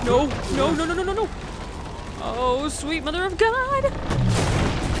 no. No. No, no, no, no, no, no. Oh, sweet mother of God.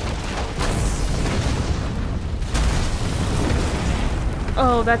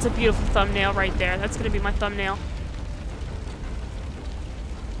 Oh, that's a beautiful thumbnail right there. That's gonna be my thumbnail.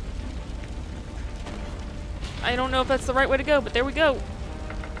 I don't know if that's the right way to go, but there we go.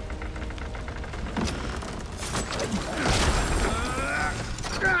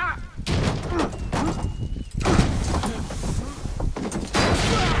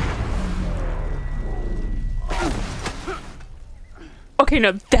 Okay,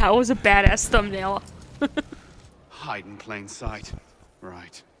 no, that was a badass thumbnail. Hide in plain sight.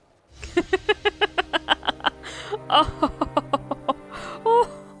 Right.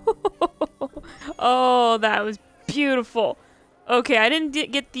 Oh, that was beautiful. Okay, I didn't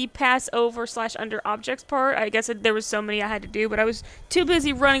get the pass over / under objects part. I guess there was so many I had to do, but I was too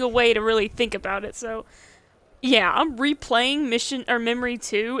busy running away to really think about it. So, yeah, I'm replaying Mission or Memory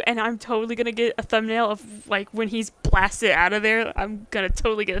 2, and I'm totally gonna get a thumbnail of like when he's blasted out of there. I'm gonna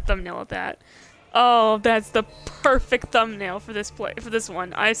totally get a thumbnail of that. Oh, that's the perfect thumbnail for this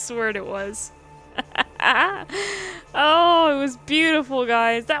one. I swear it was. Oh, it was beautiful,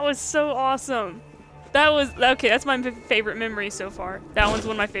 guys. That was so awesome. That was okay. That's my favorite memory so far. That one's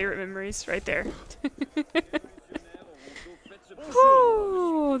one of my favorite memories right there.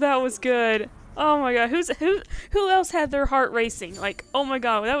 Whew, that was good. Oh my God, who else had their heart racing? Like, oh my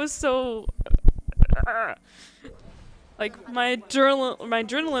God, that was so. Like my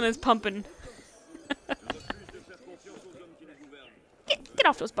adrenaline is pumping. Get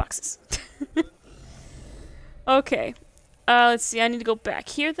off those boxes. Okay. Let's see. I need to go back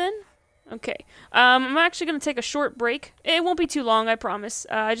here then. Okay. I'm actually going to take a short break. It won't be too long, I promise.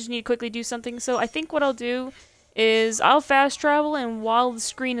 I just need to quickly do something. So I think what I'll do is I'll fast travel, and while the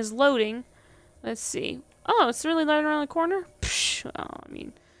screen is loading, let's see. Oh, it's really light around the corner? Psh, oh, I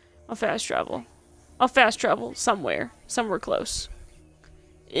mean, I'll fast travel. I'll fast travel somewhere close.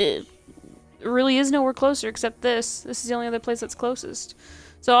 It really is nowhere closer except this. This is the only other place that's closest.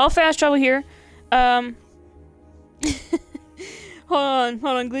 So I'll fast travel here. Hold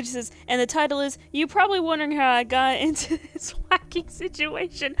on, Glitch says, and the title is, "You probably wondering how I got into this wacky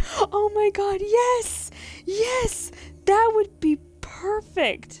situation." Oh my God, yes! Yes! That would be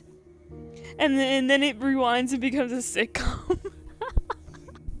perfect! And then it rewinds and becomes a sitcom.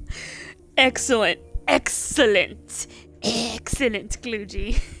 Excellent. Excellent. Excellent,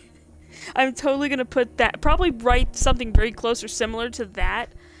 Gloogie. I'm totally gonna put that, probably write something very close or similar to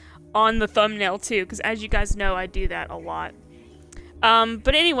that on the thumbnail too, because as you guys know, I do that a lot.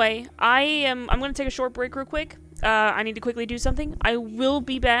 But anyway, I'm gonna take a short break real quick. I need to quickly do something. I will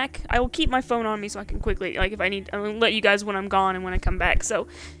be back. I will keep my phone on me so I can quickly, like, if I need, I'll let you guys when I'm gone and when I come back. So,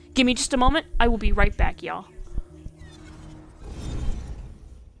 give me just a moment. I will be right back, y'all.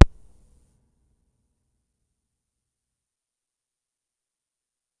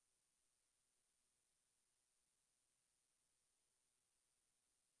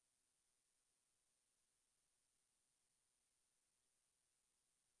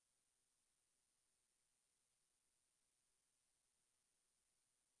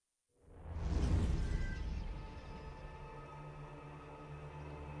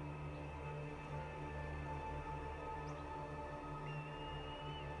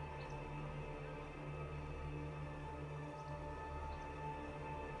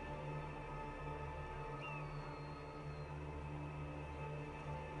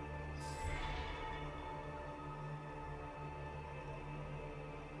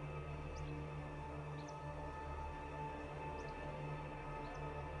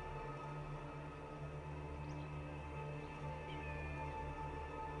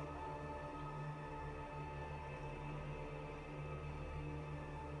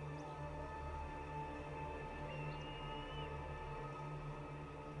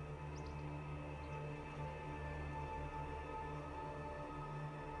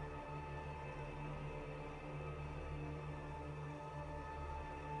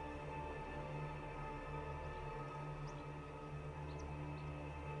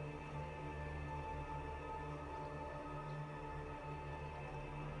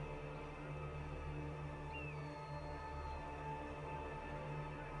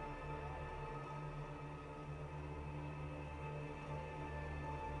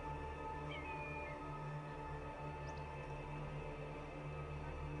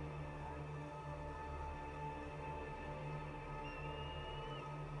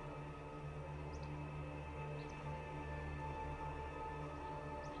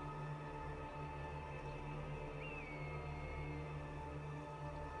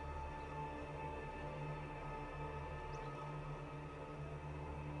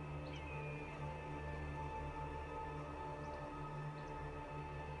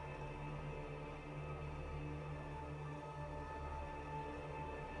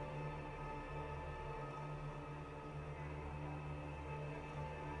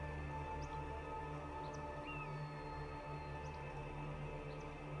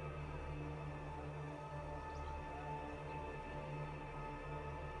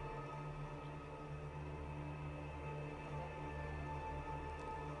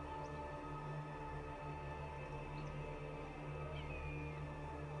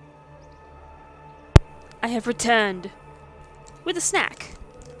 I have returned with a snack.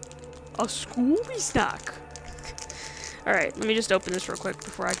 A Scooby snack. Alright, let me just open this real quick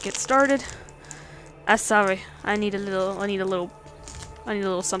before I get started. Sorry. I need a little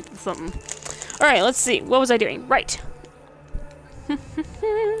something. Alright, let's see. What was I doing? Right. Here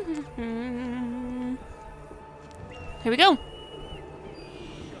we go.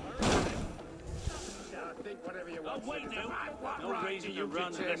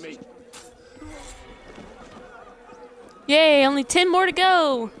 Yay, only 10 more to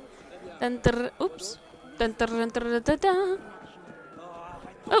go. Oops.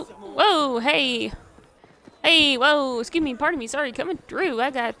 Oh, whoa, hey. Hey, whoa, excuse me, pardon me, sorry, coming through. I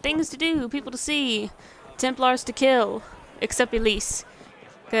got things to do, people to see, Templars to kill, except Elise.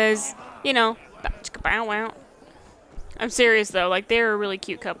 Because, you know, I'm serious though, like, they're a really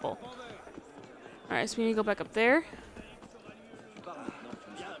cute couple. Alright, so we need to go back up there.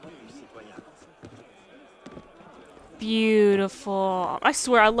 Beautiful. I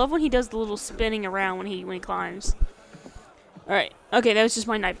swear, I love when he does the little spinning around when he climbs. Alright, okay, that was just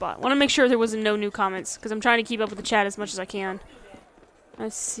my Nightbot. Want to make sure there wasn't no new comments, because I'm trying to keep up with the chat as much as I can.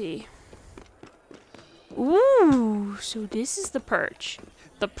 Let's see. Ooh, so this is the perch.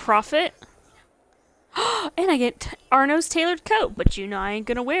 The Prophet. And I get Arno's tailored coat, but you know I ain't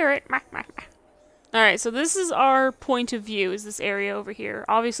gonna wear it. Alright, so this is our point of view, is this area over here.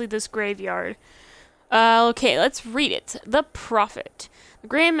 Obviously this graveyard. Okay, let's read it. The Prophet. The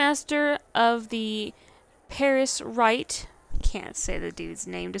Grandmaster of the Paris Rite, can't say the dude's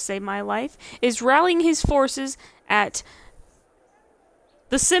name to save my life, is rallying his forces at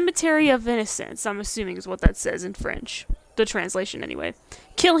the Cemetery of Innocents. I'm assuming is what that says in French. The translation, anyway.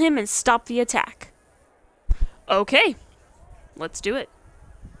 Kill him and stop the attack. Okay, let's do it.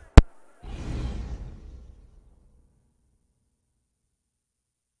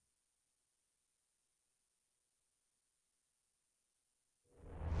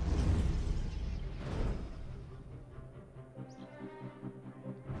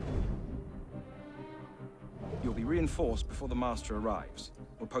 You'll be reinforced before the Master arrives.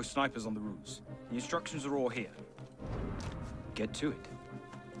 We'll post snipers on the roofs. The instructions are all here. Get to it.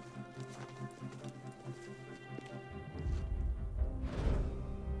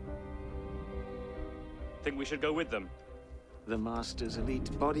 Think we should go with them? The Master's elite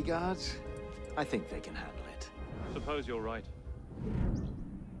bodyguards? I think they can handle it. Suppose you're right.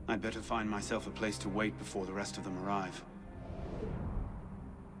 I'd better find myself a place to wait before the rest of them arrive.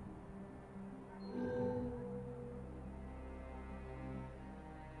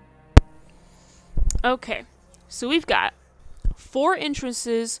 Okay, so we've got 4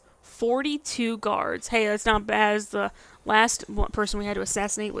 entrances, 42 guards. Hey, that's not bad as the last person we had to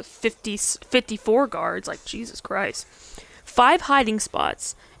assassinate with 54 guards. Like, Jesus Christ. 5 hiding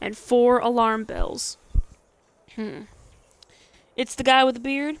spots and 4 alarm bells. It's the guy with the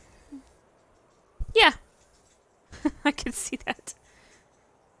beard? Yeah. I can see that.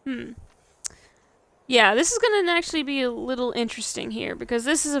 Yeah, this is going to actually be a little interesting here because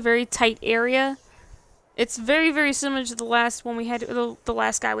this is a very tight area. It's very, very similar to the last one we had to, the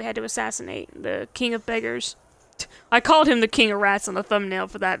last guy we had to assassinate, the King of Beggars. I called him the King of Rats on the thumbnail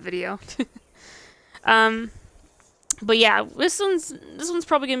for that video. But yeah, this one's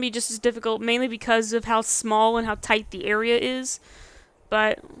probably gonna be just as difficult, mainly because of how small and how tight the area is.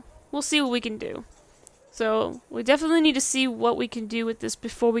 But we'll see what we can do. So we definitely need to see what we can do with this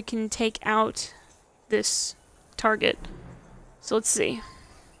before we can take out this target. So let's see.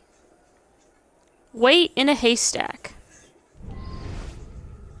 Wait in a haystack.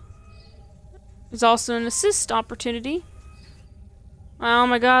 There's also an assist opportunity. Oh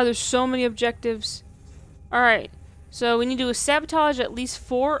my god, there's so many objectives. Alright, so we need to sabotage at least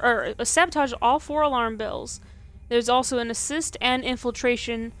 4, or sabotage all 4 alarm bells. There's also an assist and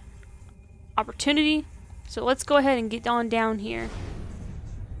infiltration opportunity. So let's go ahead and get on down here.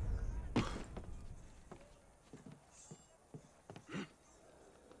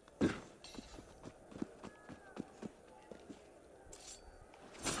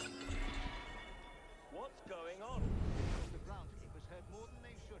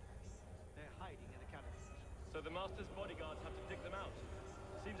 So the Master's bodyguards have to dig them out.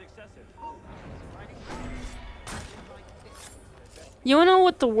 Seems excessive. You wanna know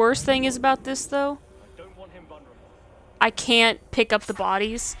what the worst thing is about this, though? I don't want him vulnerable. I can't pick up the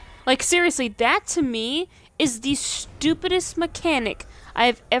bodies. Like, seriously, that to me is the stupidest mechanic I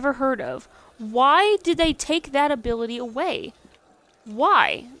have ever heard of. Why did they take that ability away?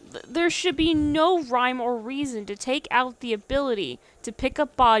 Why? There should be no rhyme or reason to take out the ability to pick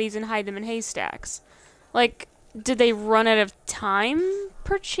up bodies and hide them in haystacks. Like, did they run out of time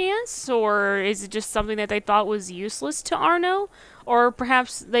perchance? Or is it just something that they thought was useless to Arno? Or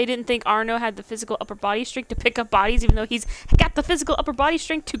perhaps they didn't think Arno had the physical upper body strength to pick up bodies, even though he's got the physical upper body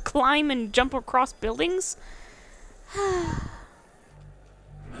strength to climb and jump across buildings?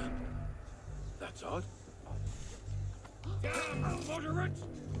 That's odd.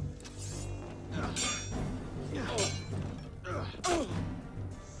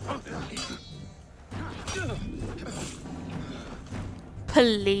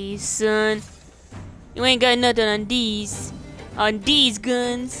 Please, son. You ain't got nothing on these. On these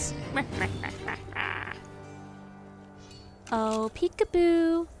guns. Oh,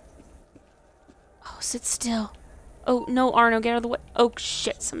 peekaboo. Oh, sit still. Oh, no, Arno, get out of the way. Oh,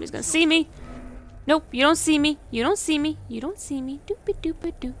 shit, somebody's gonna see me. Nope, you don't see me. You don't see me. You don't see me.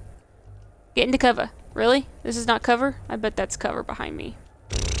 Doop-a-doop-a-doo. Get into cover. Really? This is not cover? I bet that's cover behind me.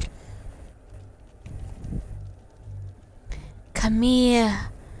 Come here.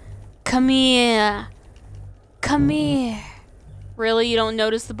 Come here. Come here. Really? You don't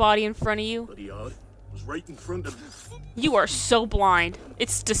notice the body in front of you? Bloody odd. Was right in front of me. You are so blind.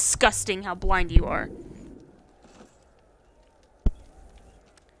 It's disgusting how blind you are.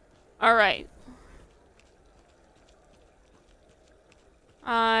 Alright.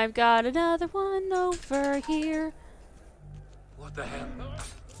 I've got another one over here. What the hell?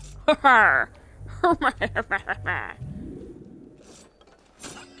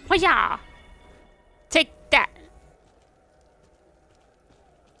 Hiya! Take that.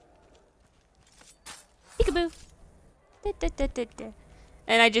 Peekaboo. Da, da, da, da, da.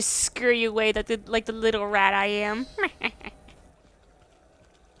 And I just scurry you away like the little rat I am.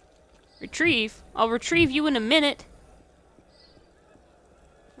 Retrieve? I'll retrieve you in a minute.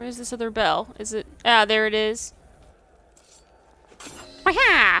 Where's this other bell? Is it? Ah, there it is.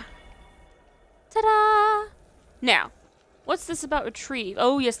 Wah-ha! Ta-da! Now, what's this about retrieve?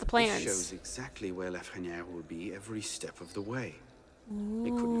 Oh, yes, the plans. This shows exactly where Lafreniere will be every step of the way.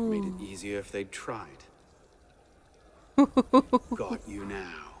 They couldn't have made it easier if they'd tried. Got you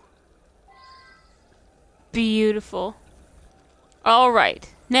now. Beautiful. All right,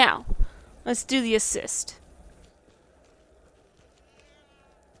 now let's do the assist.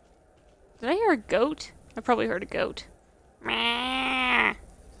 Did I hear a goat? I probably heard a goat. All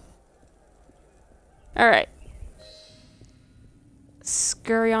right.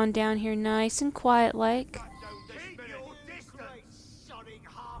 Scurry on down here nice and quiet like.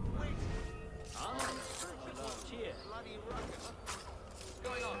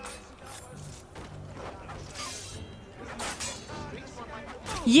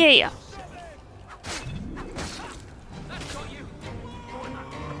 Yeah.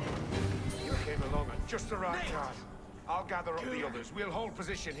 You came along at just the right time. I'll gather up the others. We'll hold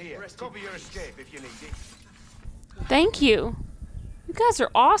position here. Cover your escape if you need it. Thank you. You guys are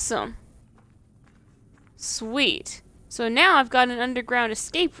awesome. Sweet. So now I've got an underground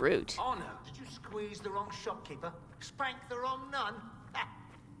escape route. Oh no, did you squeeze the wrong shopkeeper? Spank the wrong nun?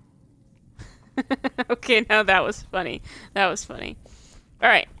 Okay, now that was funny. That was funny.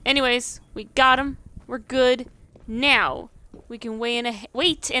 Alright, anyways, we got him. We're good. Now, we can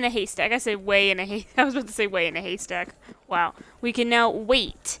wait in a haystack. I said weigh in a haystack. I was about to say weigh in a haystack. Wow. We can now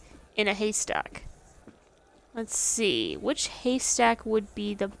wait in a haystack. Let's see. Which haystack would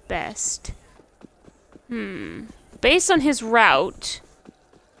be the best? Based on his route,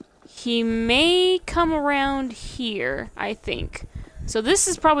 he may come around here, I think. So this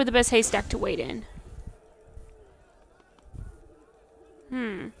is probably the best haystack to wait in.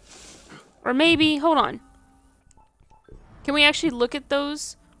 Or maybe, hold on. Can we actually look at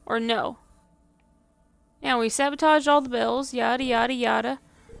those? Or no? Yeah, we sabotaged all the bells, yada yada yada.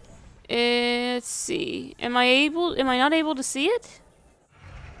 Let's see. Am I not able to see it?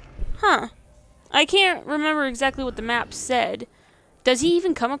 Huh. I can't remember exactly what the map said. Does he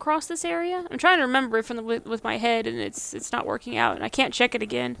even come across this area? I'm trying to remember it from with my head, and it's not working out, and I can't check it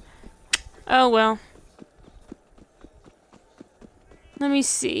again. Oh well. Let me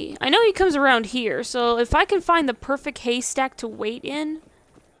see. I know he comes around here, so if I can find the perfect haystack to wait in,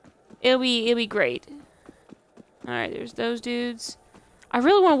 it'll be great. All right, there's those dudes. I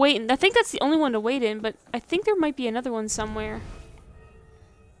really want to wait in. I think that's the only one to wait in, but I think there might be another one somewhere.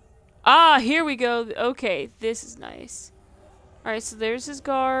 Ah, here we go. Okay, this is nice. Alright, so there's his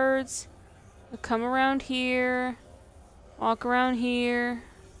guards. They'll come around here. Walk around here.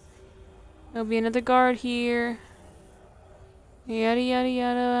 There'll be another guard here. Yada yada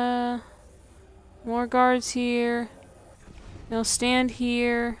yada. More guards here. They'll stand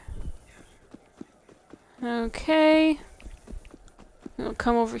here. Okay. They'll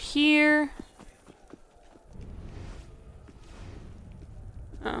come over here.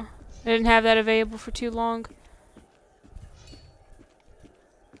 I didn't have that available for too long.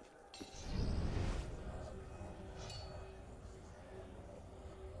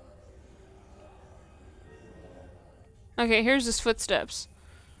 Okay, here's his footsteps.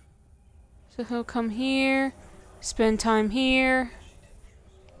 So he'll come here, spend time here,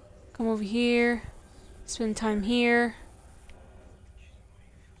 come over here, spend time here.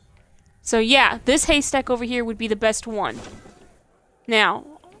 So yeah, this haystack over here would be the best one. Now,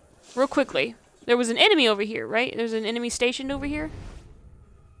 real quickly, there was an enemy over here, right? There's an enemy stationed over here.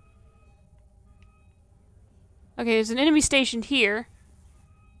 Okay, there's an enemy stationed here.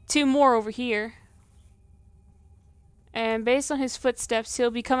 2 more over here. And based on his footsteps,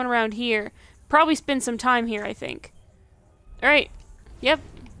 he'll be coming around here. Probably spend some time here, I think. Alright. Yep.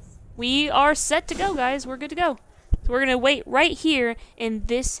 We are set to go, guys. We're good to go. So we're going to wait right here in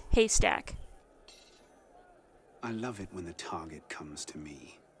this haystack. I love it when the target comes to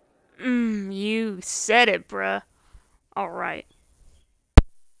me. You said it, bruh. Alright.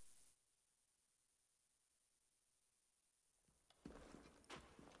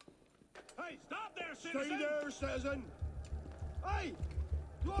 Hey, stop there, citizen! Stay there, citizen! Hey!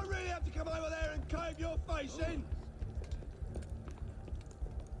 Do I really have to come over there and cave your face in?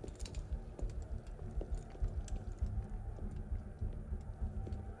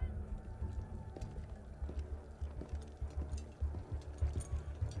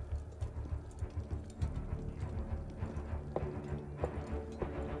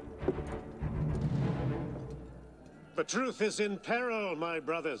 The truth is in peril, my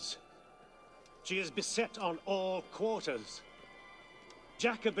brothers. She is beset on all quarters.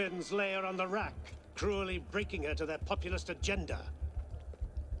 Jacobins lay her on the rack, cruelly breaking her to their populist agenda.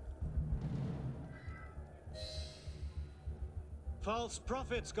 False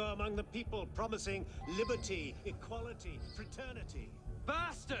prophets go among the people promising liberty, equality, fraternity.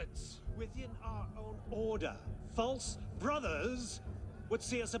 Bastards! Within our own order, false brothers would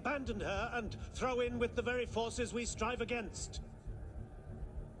see us abandon her and throw in with the very forces we strive against.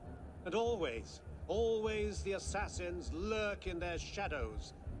 And always, always the assassins lurk in their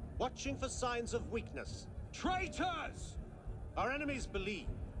shadows, watching for signs of weakness. Traitors! Our enemies believe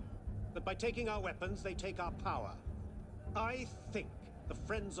that by taking our weapons, they take our power. I think the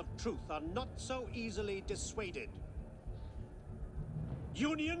friends of truth are not so easily dissuaded.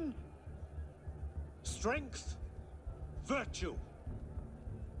 Union, strength, virtue.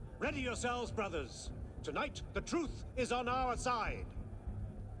 Ready yourselves, brothers. Tonight, the truth is on our side.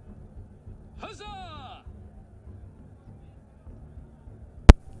 Huzzah!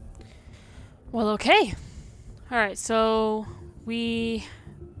 Well, okay. Alright, so we...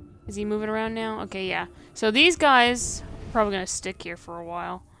 Is he moving around now? Okay, yeah. So these guys are probably going to stick here for a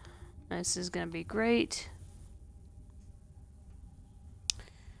while. This is going to be great.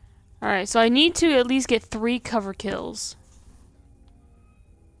 Alright, so I need to at least get 3 cover kills.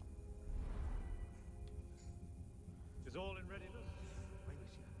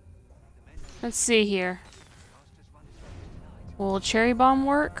 Let's see here. Will a cherry bomb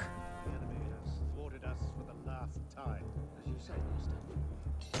work?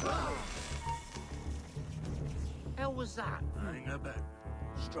 Hell was that? Hang about.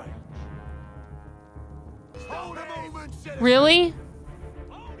 Straight. Hold a moment, citizen. Really?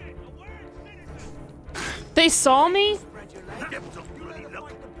 They saw me?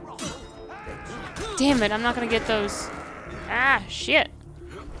 Damn it, I'm not gonna get those. Ah, shit.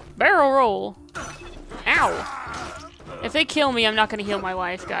 Barrel roll. Ow. If they kill me, I'm not gonna heal my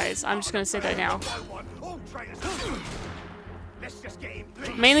life, guys. I'm just gonna say that now.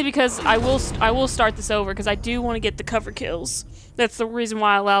 Mainly because I will start this over because I do want to get the cover kills. That's the reason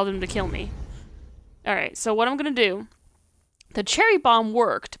why I allowed them to kill me. Alright, so what I'm gonna do. The cherry bomb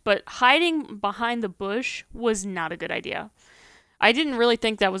worked, but hiding behind the bush was not a good idea. I didn't really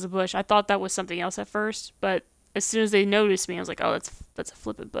think that was a bush. I thought that was something else at first, but as soon as they noticed me, I was like, oh, that's a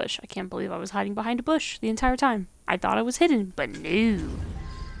flippin' bush. I can't believe I was hiding behind a bush the entire time. I thought I was hidden, but no.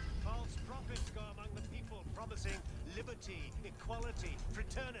 False prophets go among the people promising liberty, equality,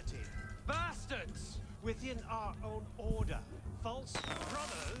 fraternity. Bastards! Within our own order, false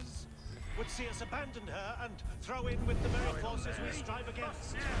brothers would see us abandon her and throw in with the very forces we strive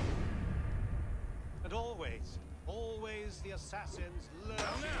against. And always, always the assassins lurk in our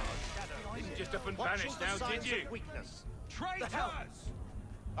shadows. Didn't just up and vanish now, did you? Traitors!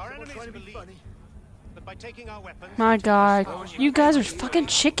 Our enemies believe that by taking our weapons... My god. You guys are fucking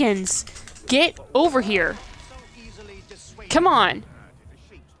chickens. Get over here. Come on.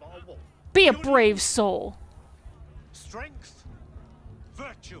 Be a brave soul. Strength,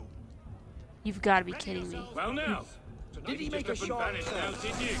 virtue. You've got to be kidding me. Well now, did he make a shot? Now,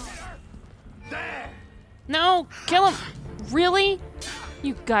 did you? No, kill him. Really?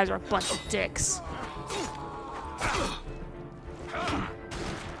 You guys are a bunch of dicks.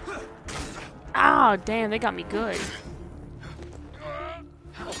 Ah, damn, they got me good.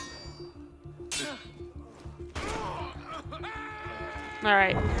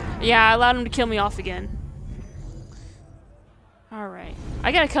 Alright. Yeah, I allowed him to kill me off again. Alright.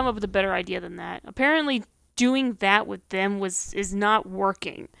 I gotta come up with a better idea than that. Apparently, doing that with them is not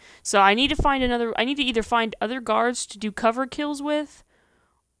working. So I need to find another... I need to either find other guards to do cover kills with,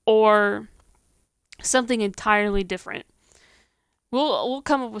 or something entirely different. We'll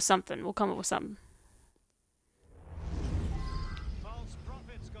come up with something. We'll come up with something. False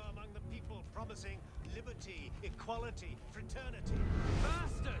prophets go among the people promising liberty, equality, fraternity.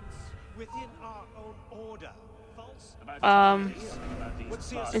 Bastards! Within our own order. False.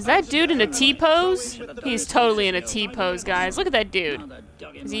 Is that dude in a T-pose? He's totally in a T-pose, guys. Look at that dude.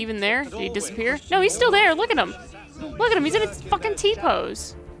 Is he even there? Did he disappear? No, he's still there. Look at him. Look at him. He's in a fucking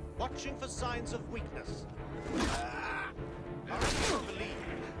T-pose. Watching for signs of weakness. Our enemies believe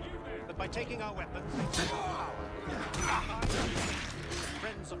that by taking our weapons, they take our power.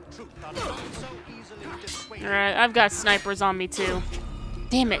 Friends of truth are not so easily dissuaded. Alright, I've got snipers on me too.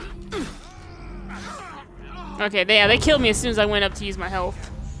 Damn it. Okay, they killed me as soon as I went up to use my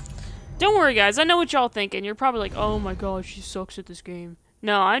health. Don't worry, guys. I know what y'all thinking. You're probably like, oh my gosh, she sucks at this game.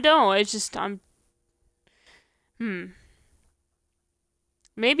 No, I don't. It's just,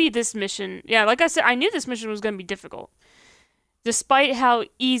 Maybe this mission... Yeah, like I said, I knew this mission was going to be difficult. Despite how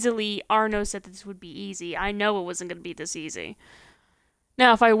easily Arno said that this would be easy, I know it wasn't going to be this easy.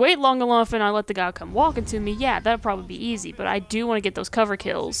 Now, if I wait long enough and I let the guy come walking to me, yeah, that'd probably be easy, but I do want to get those cover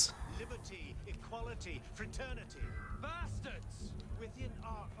kills. Liberty, equality, fraternity. Bastards! Within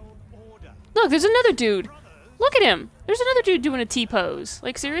our own order. Look, there's another dude. Look at him. There's another dude doing a T-pose.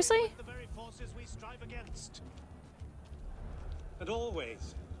 Like, seriously? The very forces we strive against. And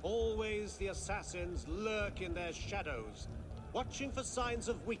always the assassins lurk in their shadows, watching for signs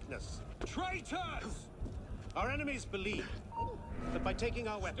of weakness. Traitors! Our enemies believe that by taking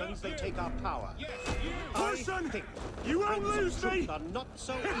our weapons, they take our power. I think You won't friends lose of truth me! are not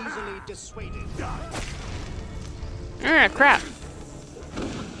so easily dissuaded. Ah, crap.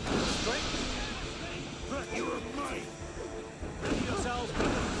 You are mine. Ready yourselves,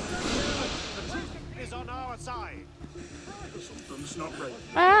 brothers. The truth is on our side. Something's not right.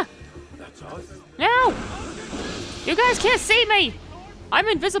 Ah! That's us. No! You guys can't see me! I'm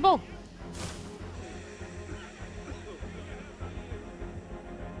invisible!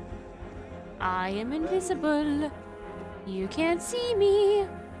 I am invisible. You can't see me.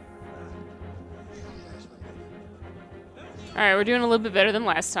 Alright, we're doing a little bit better than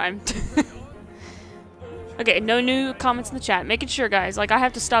last time. Okay, no new comments in the chat. Making sure, guys. Like, I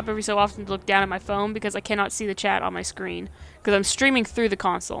have to stop every so often to look down at my phone because I cannot see the chat on my screen. Because I'm streaming through the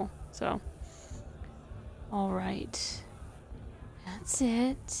console. So. Alright. That's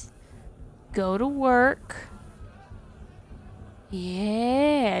it. Go to work.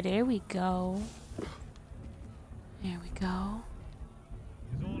 Yeah, there we go. There we go.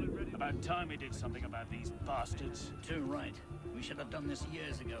 About time we did something about these bastards. Too right. We should have done this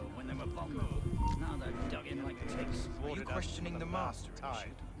years ago when they were vulnerable. Now they're dug in like pigs. Are you questioning the master?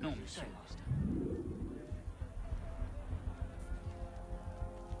 No, sir, master.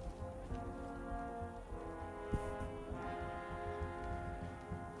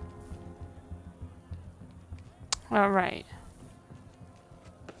 All right.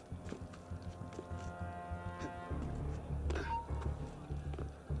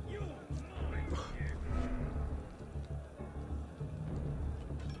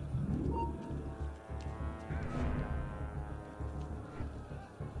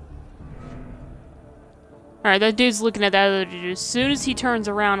 Alright, that dude's looking at that other dude. As soon as he turns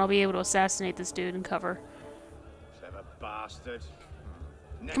around, I'll be able to assassinate this dude and cover. Clever bastard.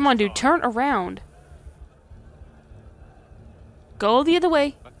 Come on, dude, turn around. Go the other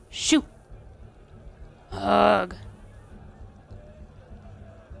way. Shoot. Ugh.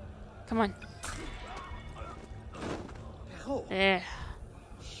 Come on. Yeah.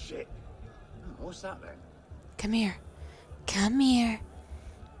 Shit. What's that then? Come here. Come here.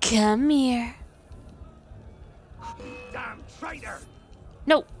 Come here. Damn traitor!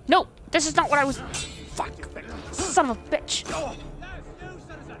 No, no, this is not what I was. Fuck. Son of a bitch.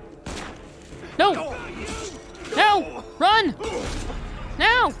 No. No. Run.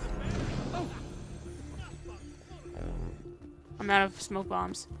 No. I'm out of smoke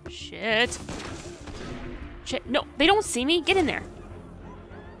bombs. Shit. Shit. No, they don't see me. Get in there.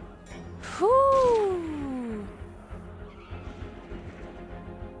 Whew.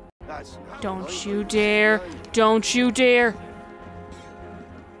 Don't you dare. Don't you dare.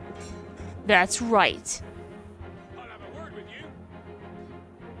 That's right. I'll have a word with you.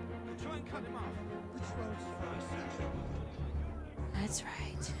 Try and cut him off. Which road's first? That's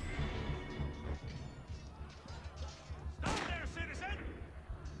right. Stop there, citizen!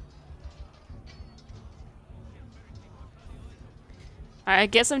 I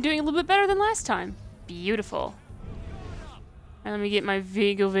guess I'm doing a little bit better than last time. Beautiful. And let me get my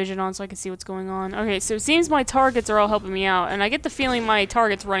Vigo vision on so I can see what's going on. Okay, so it seems my targets are all helping me out, and I get the feeling my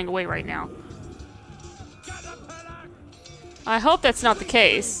target's running away right now. I hope that's not the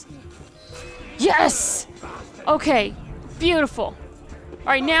case. Yes! Okay, beautiful.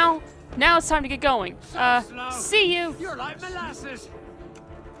 Alright, now it's time to get going. See you! You're like molasses!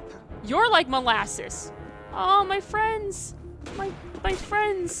 You're like molasses. Oh, my friends. My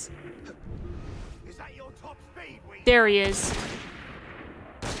friends. Is that your top speed, Wheaton? There he is.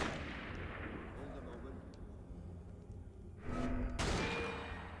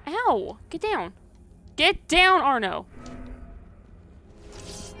 Ow! Get down. Get down, Arno.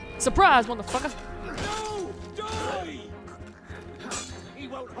 Surprise, motherfucker. No! Die! He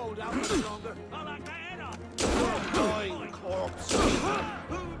won't hold out much longer. I'll hack that head off. Dying corpse.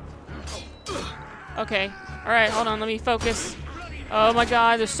 Okay. Alright, hold on. Let me focus. Oh my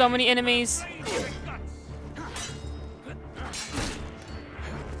god, there's so many enemies.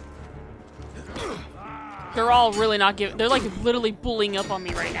 They're all really not giving. They're like literally bullying up on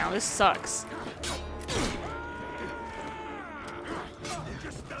me right now. This sucks.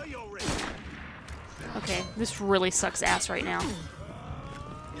 Okay, this really sucks ass right now.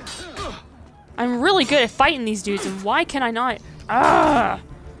 I'm really good at fighting these dudes, and why can I not? Ah!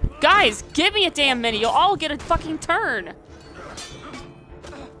 Guys, give me a damn minute. You'll all get a fucking turn.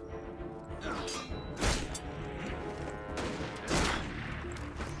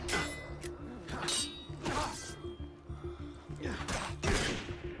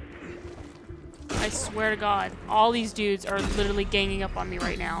 I swear to God, all these dudes are literally ganging up on me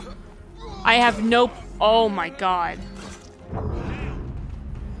right now. I have no... Oh my God.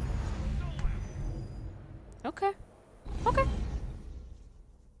 Okay. Okay.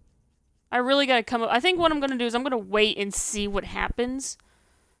 I really gotta come up... I think what I'm gonna do is I'm gonna wait and see what happens.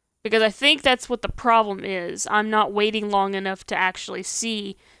 Because I think that's what the problem is. I'm not waiting long enough to actually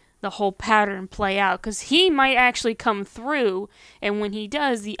see the whole pattern play out. Because he might actually come through, and when he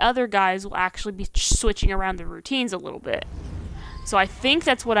does, the other guys will actually be switching around the routines a little bit. So I think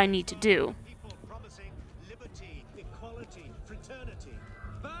that's what I need to do.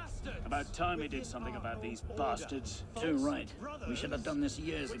 About time we did something about these bastards. Too right. We should have done this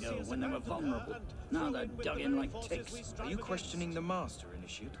years ago when they were vulnerable. Now they're dug in like ticks. Are you questioning the master,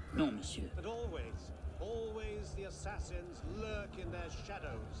 Initiate? No, monsieur. But always the assassins lurk in their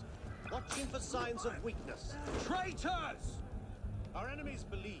shadows, watching for signs of weakness. Traitors! Our enemies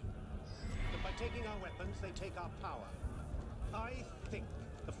believe that by taking our weapons, they take our power. I think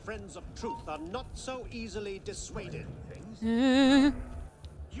the friends of truth are not so easily dissuaded.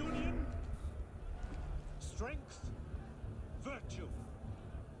 Union, strength, virtue.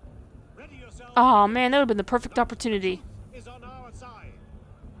 Ready yourself. Oh man, that would have been the perfect opportunity. Is on our side.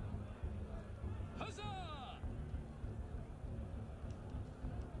 Huzzah!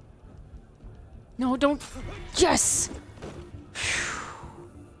 No, don't. Yes!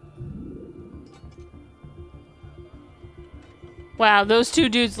 Wow, those two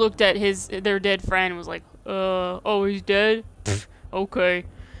dudes looked at their dead friend and was like, oh, he's dead? Pfft, okay.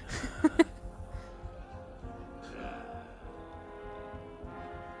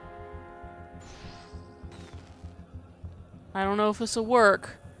 I don't know if this will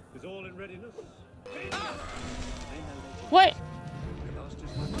work. Is all in readiness? What?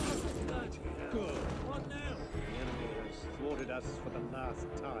 Good. What now? The enemy has thwarted us for the last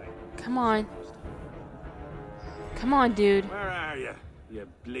time. Come on. Come on, dude. Where are you, you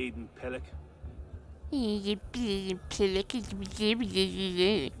bleeding pillock?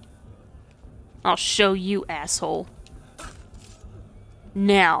 I'll show you, asshole.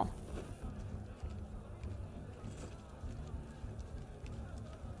 Now.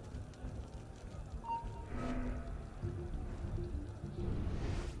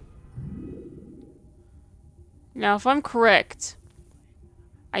 Now, if I'm correct,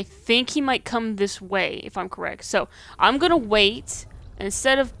 I think he might come this way, if I'm correct. So, I'm gonna wait. And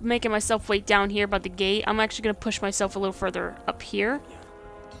instead of making myself wait down here by the gate, I'm actually gonna push myself a little further up here.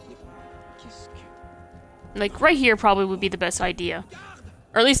 Like, right here probably would be the best idea.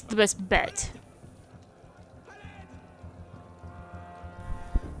 Or at least the best bet.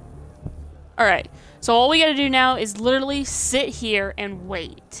 Alright, so all we gotta do now is literally sit here and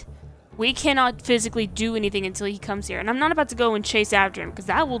wait. We cannot physically do anything until he comes here. And I'm not about to go and chase after him, because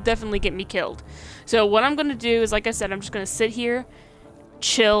that will definitely get me killed. So what I'm going to do is, like I said, I'm just going to sit here,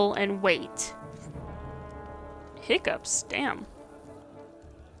 chill, and wait. Hiccups, damn.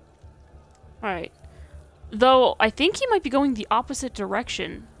 Alright. Though, I think he might be going the opposite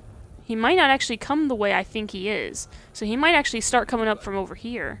direction. He might not actually come the way I think he is. So he might actually start coming up from over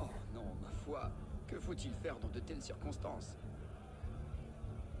here.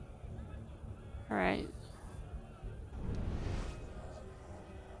 Alright.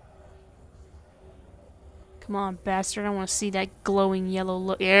 Come on, bastard. I want to see that glowing yellow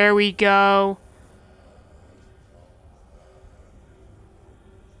look. There we go.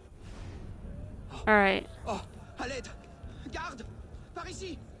 Alright.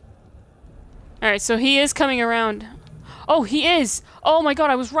 Alright, so he is coming around. Oh, he is! Oh my god,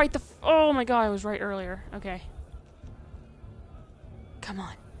 I was right oh my god, I was right earlier. Okay. Come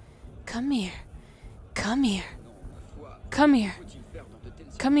on. Come here. Come here. Come here.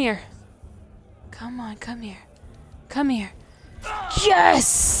 Come here. Come on, come here. Come here.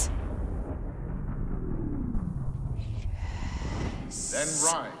 Yes! Then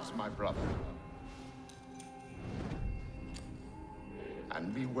rise, my brother.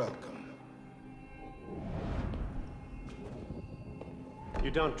 And be welcome.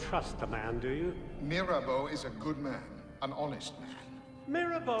 You don't trust the man, do you? Mirabeau is a good man, an honest man.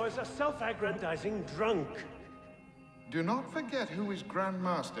 Mirabeau is a self-aggrandizing drunk. Do not forget who is Grand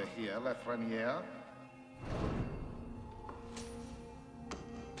Master here, Lafreniere.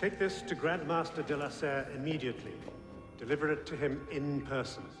 Take this to Grand Master de la Serre immediately. Deliver it to him in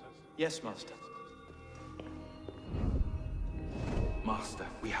person. Yes, Master. Master,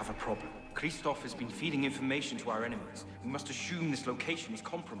 we have a problem. Christophe has been feeding information to our enemies. We must assume this location is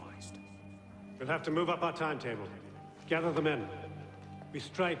compromised. We'll have to move up our timetable. Gather the men. We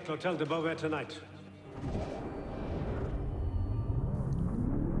strike L'Hôtel de Beauvais tonight.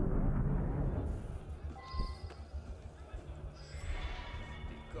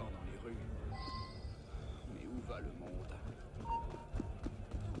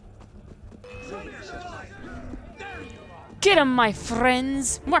 Get him, my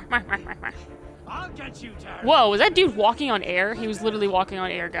friends! I'll get you down. Whoa, was that dude walking on air? He was literally walking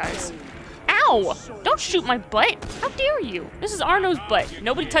on air, guys. Ow! Don't shoot my butt! How dare you? This is Arno's butt.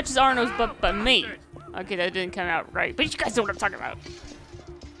 Nobody touches Arno's butt but me. Okay, that didn't come out right, but you guys know what I'm talking about.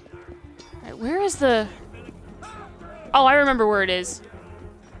 Alright, where is the... Oh, I remember where it is.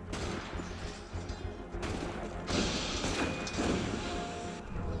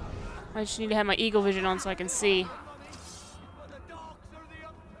 I just need to have my eagle vision on so I can see.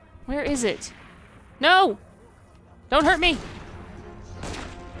 Where is it? No! Don't hurt me!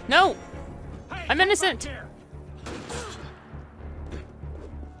 No! I'm innocent!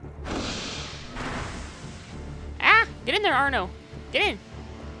 Ah! Get in there, Arno! Get in!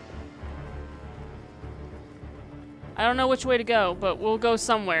 I don't know which way to go, but we'll go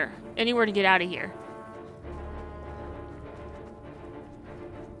somewhere. Anywhere to get out of here.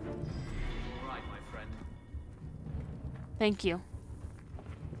 Right, my friend. Thank you.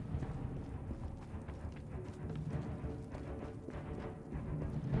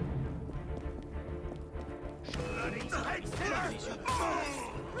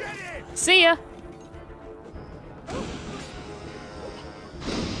 See ya!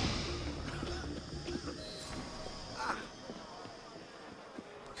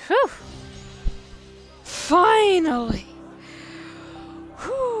 Whew! Finally!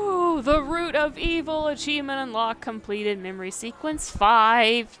 Whew! The root of evil achievement unlocked, completed memory sequence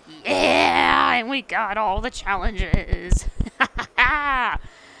 5. Yeah! And we got all the challenges!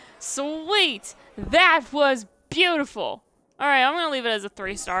 Sweet! That was beautiful! Alright, I'm gonna leave it as a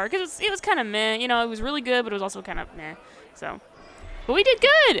 3-star, because it was kind of meh. You know, it was really good, but it was also kind of meh. So, but we did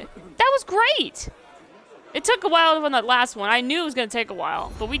good! That was great! It took a while on that last one. I knew it was gonna take a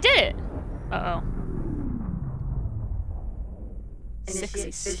while, but we did it! Uh-oh. Initiate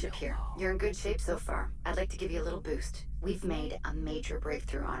Bishop here. You're in good shape so far. I'd like to give you a little boost. We've made a major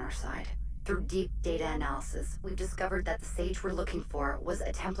breakthrough on our side. Through deep data analysis, we've discovered that the sage we're looking for was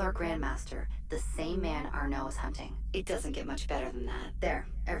a Templar Grandmaster, the same man Arnaud is hunting. It doesn't get much better than that. There,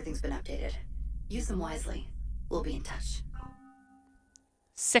 everything's been updated. Use them wisely. We'll be in touch.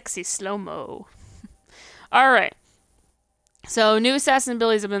 Sexy slow-mo. Alright. So, new assassin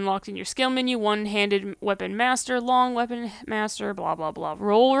abilities have been locked in your skill menu. One-handed weapon master, long weapon master, blah blah blah.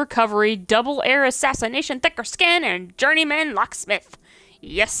 Roll recovery, double air assassination, thicker skin, and journeyman locksmith.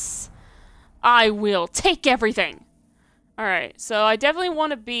 Yes! I will take everything! Alright, so I definitely want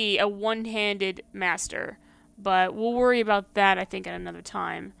to be a one-handed master. But we'll worry about that, I think, at another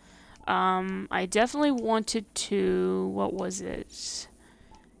time. I definitely wanted to... What was it?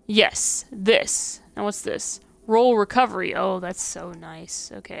 Yes, this. Now what's this? Roll recovery. Oh, that's so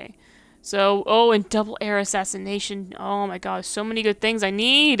nice. Okay. So, oh, and double air assassination. Oh my god, so many good things I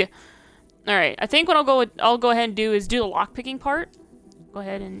need. Alright, I think what I'll go ahead and do is do the lockpicking part. Go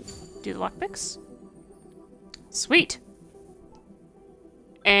ahead and do the lockpicks. Sweet.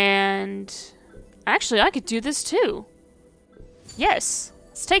 And actually, I could do this too. Yes,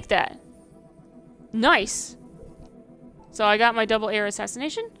 let's take that. Nice. So I got my double air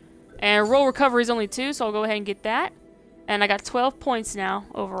assassination. And roll recovery is only 2, so I'll go ahead and get that. And I got 12 points now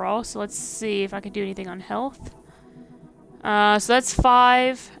overall, so let's see if I can do anything on health. So that's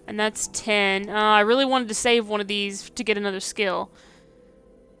 5, and that's 10. I really wanted to save one of these to get another skill.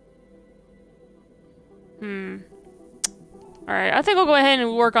 Alright, I think I'll go ahead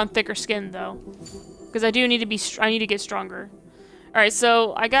and work on thicker skin, though. Because I do need to be, I need to get stronger. Alright,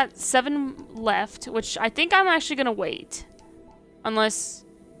 so I got 7 left, which I think I'm actually gonna wait. Unless...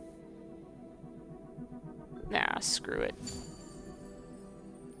 Nah, screw it.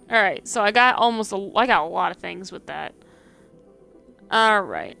 Alright, so I got I got a lot of things with that.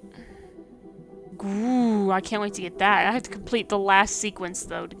 Alright. Ooh, I can't wait to get that. I have to complete the last sequence,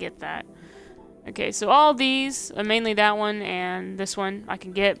 though, to get that. Okay, so all these, mainly that one and this one I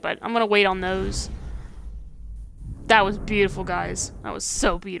can get, but I'm gonna wait on those. That was beautiful, guys. That was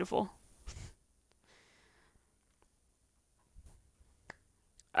so beautiful.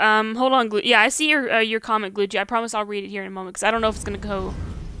 Hold on, Glue. Yeah, I see your comment, Glue. I promise I'll read it here in a moment, because I don't know if it's gonna go...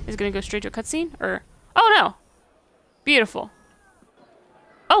 Is it gonna go straight to a cutscene? Or... Oh, no! Beautiful.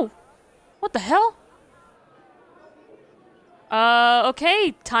 Oh! What the hell?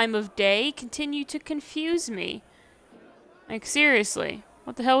 Okay, time of day. Continue to confuse me. Like, seriously.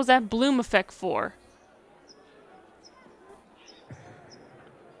 What the hell was that bloom effect for?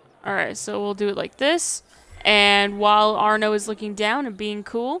 Alright, so we'll do it like this. And while Arno is looking down and being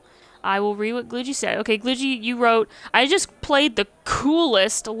cool, I will read what Glugy said. Okay, Glugy, you wrote, I just played the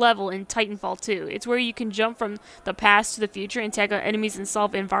coolest level in Titanfall 2. It's where you can jump from the past to the future and take out enemies and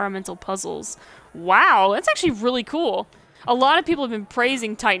solve environmental puzzles. Wow, that's actually really cool. A lot of people have been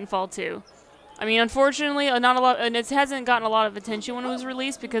praising Titanfall 2. I mean, unfortunately, not a lot, and it hasn't gotten a lot of attention when it was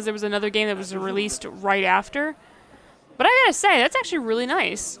released because there was another game that was released right after. But I gotta say, that's actually really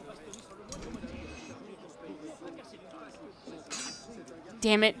nice.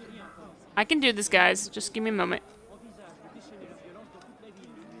 Damn it. I can do this, guys. Just give me a moment.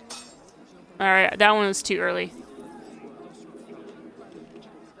 Alright, that one was too early.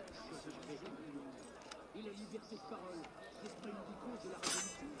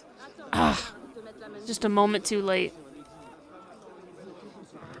 Ah, just a moment too late.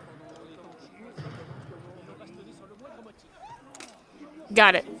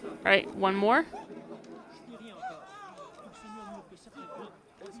 Got it. Alright, one more.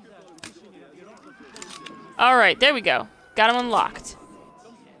 Alright, there we go. Got him unlocked.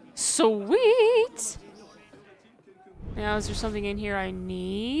 Sweet! Now, is there something in here I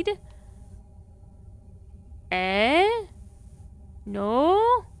need?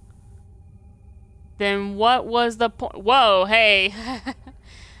 No? Then what was the point? Whoa, hey.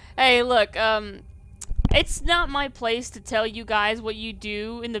 Hey, look, it's not my place to tell you guys what you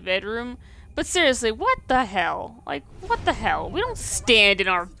do in the bedroom, but seriously, what the hell? Like, what the hell? We don't stand in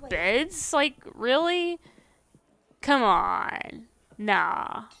our beds. Like, really? Come on.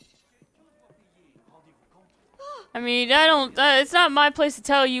 Nah. I mean, I don't, it's not my place to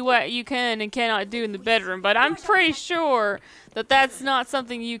tell you what you can and cannot do in the bedroom, but I'm pretty sure that that's not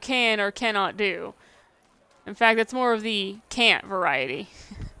something you can or cannot do. In fact, that's more of the can't variety.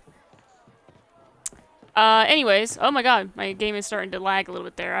 Anyways, oh my god, my game is starting to lag a little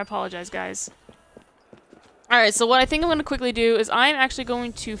bit there. I apologize, guys. Alright, so what I think I'm going to quickly do is I'm actually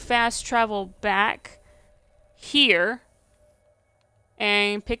going to fast travel back here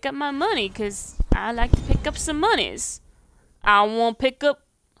and pick up my money, because I like to pick up some monies. I want to pick up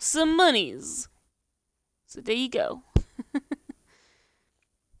some monies. So there you go.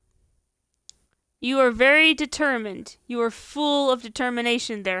 You are very determined. You are full of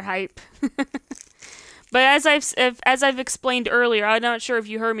determination there, Hype. But as I've explained earlier, I'm not sure if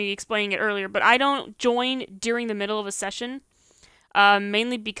you heard me explaining it earlier, but I don't join during the middle of a session.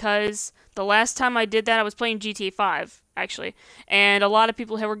 Mainly because the last time I did that, I was playing GTA 5, actually. And a lot of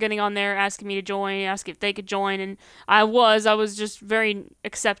people were getting on there asking me to join, asking if they could join, and I was just very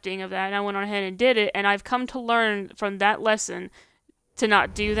accepting of that, and I went on ahead and did it, and I've come to learn from that lesson to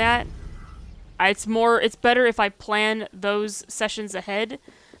not do that. It's better if I plan those sessions ahead,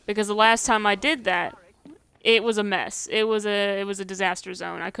 because the last time I did that, it was a mess. It was a disaster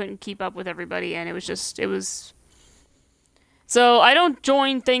zone. I couldn't keep up with everybody, and it was. So I don't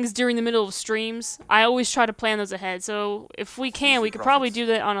join things during the middle of streams. I always try to plan those ahead. So if we can, we could probably do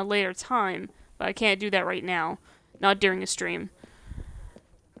that on a later time, but I can't do that right now. Not during a stream.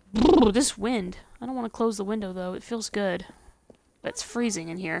 This wind. I don't want to close the window, though. It feels good. But it's freezing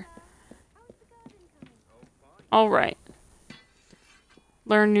in here. Alright.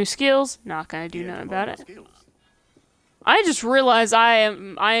 Learn new skills. Not gonna do nothing about it. I just realized I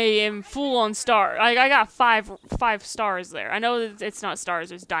am full on star. I got five stars there. I know that it's not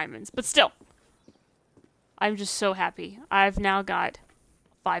stars, it's diamonds. But still. I'm just so happy. I've now got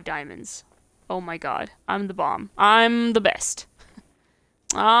 5 diamonds. Oh my god. I'm the bomb. I'm the best.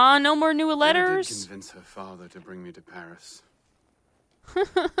 Ah, no more new letters. I did convince her father to bring me to Paris.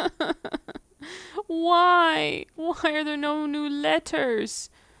 Why? Why are there no new letters?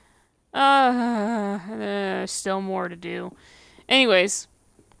 There's still more to do. Anyways.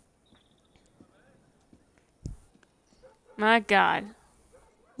 My god.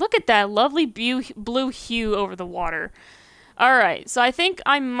 Look at that lovely blue hue over the water. Alright, so I think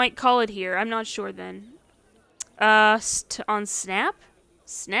I might call it here. I'm not sure then. On Snap?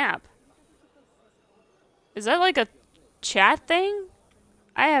 Snap? Is that like a chat thing?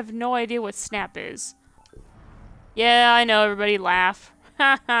 I have no idea what Snap is. Yeah, I know, everybody laugh.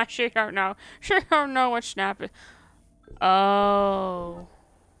 Haha, sure don't know. Sure don't know what Snap is. Oh.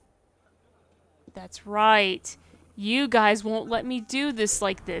 That's right. You guys won't let me do this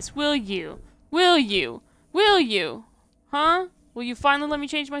like this, will you? Will you? Will you? Huh? Will you finally let me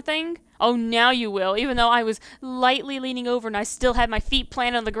change my thing? Oh, now you will. Even though I was lightly leaning over and I still had my feet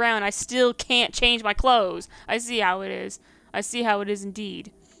planted on the ground, I still can't change my clothes. I see how it is. I see how it is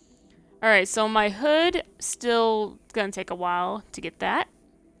indeed. Alright, so my hood, still gonna take a while to get that.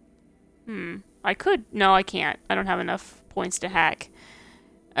 I could. No, I can't. I don't have enough points to hack.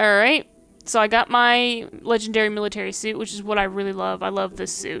 Alright, so I got my legendary military suit, which is what I really love. I love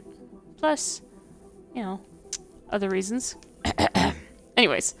this suit. Plus, you know, other reasons.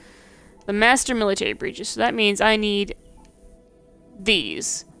 Anyways, the master military breeches. So that means I need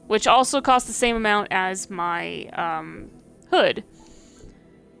these, which also cost the same amount as my hood.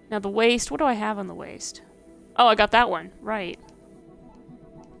 Now the waist, what do I have on the waist? Oh, I got that one. Right.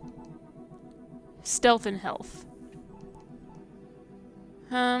 Stealth and health.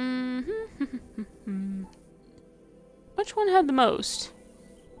 Which one had the most?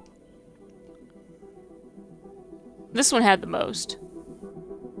 This one had the most.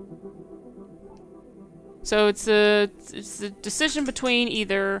 So it's the decision between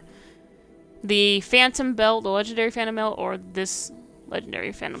either the Phantom Belt, the legendary Phantom Belt, or this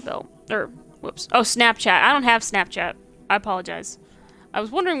legendary Phantom Belt. Or, whoops. Oh, Snapchat. I don't have Snapchat. I apologize. I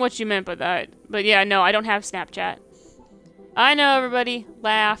was wondering what you meant by that. But yeah, no, I don't have Snapchat. I know, everybody.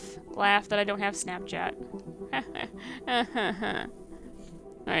 Laugh. Laugh that I don't have Snapchat.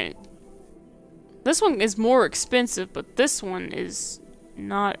 Alright. This one is more expensive, but this one is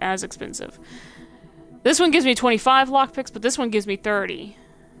not as expensive. This one gives me 25 lockpicks, but this one gives me 30.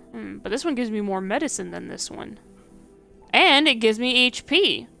 But this one gives me more medicine than this one. And it gives me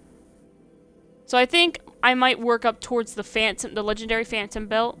HP. So I think I might work up towards the legendary Phantom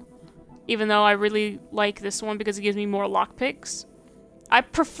Belt. Even though I really like this one because it gives me more lockpicks. I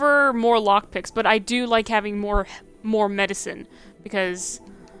prefer more lockpicks, but I do like having more medicine. Because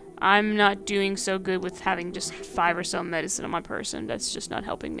I'm not doing so good with having just 5 or so medicine on my person. That's just not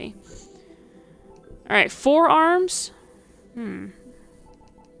helping me. Alright, forearms.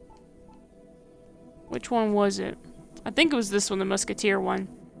 Which one was it? I think it was this one, the Musketeer one.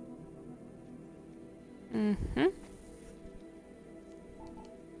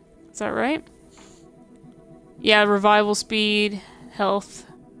 Is that right? Yeah, revival speed, health,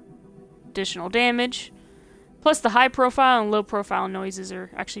 additional damage. Plus the high profile and low profile noises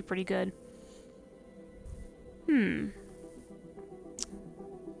are actually pretty good.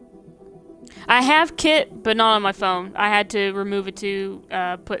 I have kit, but not on my phone. I had to remove it to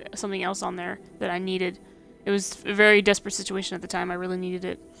put something else on there that I needed. It was a very desperate situation at the time. I really needed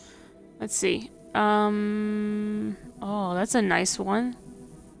it. Let's see. Oh, that's a nice one.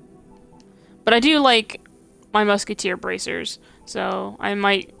 But I do like my Musketeer bracers, so I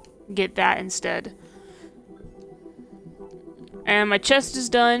might get that instead. And my chest is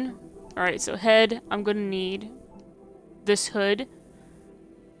done. Alright, so head, I'm gonna need this hood.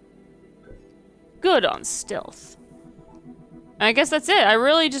 Good on stealth. And I guess that's it. I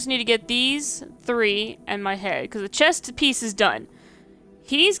really just need to get these 3 and my head, because the chest piece is done.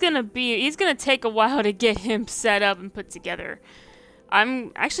 He's gonna take a while to get him set up and put together.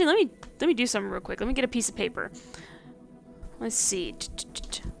 I'm actually let me do something real quick. Let me get a piece of paper. Let's see.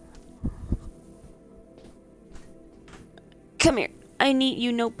 Come here. I need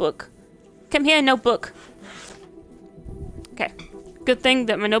you notebook. Come here, notebook. Okay. Good thing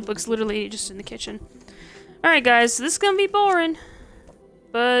that my notebook's literally just in the kitchen. Alright guys, so this is gonna be boring.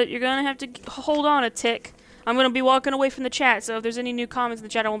 But you're gonna have to hold on a tick. I'm gonna be walking away from the chat, so if there's any new comments in the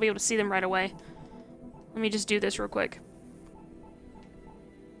chat, I won't be able to see them right away. Let me just do this real quick.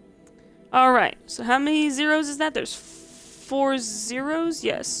 Alright, so how many zeros is that? There's 4 zeros?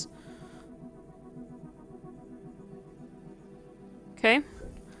 Yes. Okay.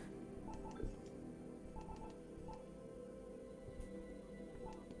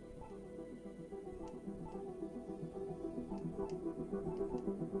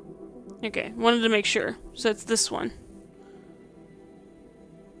 Okay, wanted to make sure. So it's this one.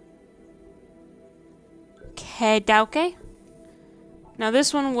 Okay. Now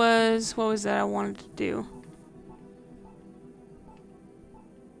this one was, what was that I wanted to do?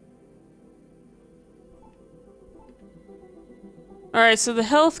 Alright, so the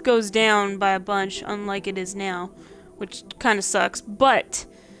health goes down by a bunch, unlike it is now, which kind of sucks, but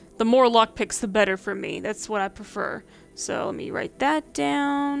the more lockpicks the better for me. That's what I prefer. So let me write that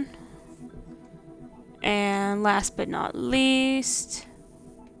down. And last but not least,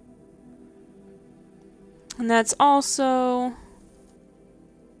 and that's also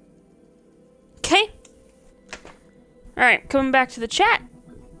okay. Alright, coming back to the chat.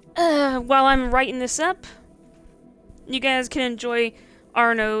 While I'm writing this up, you guys can enjoy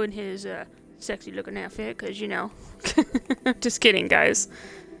Arno and his sexy looking outfit, because you know. Just kidding, guys.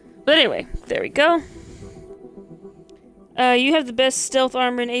 But anyway, there we go. You have the best stealth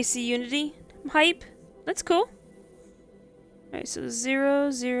armor in AC Unity. Hype. That's cool. Alright, so 0,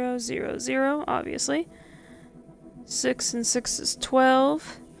 0, 0, 0, obviously. 6 and 6 is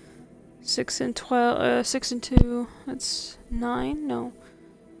 12. 6 and 12, 6 and 2, that's 9, no.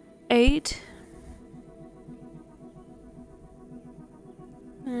 8.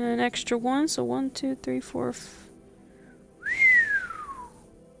 And an extra 1, so 1, 2, 3, 4,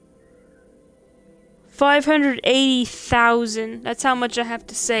 580,000. That's how much I have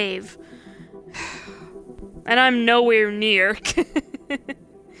to save. And I'm nowhere near.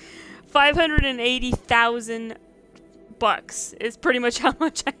 580,000 bucks is pretty much how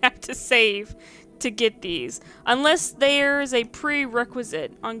much I have to save to get these. Unless there's a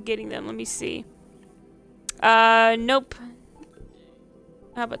prerequisite on getting them. Let me see. Nope.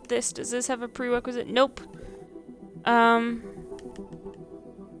 How about this? Does this have a prerequisite? Nope.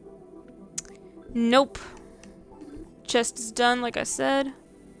 Nope. Chest is done, like I said.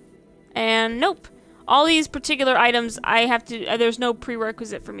 And nope. All these particular items, I have to. There's no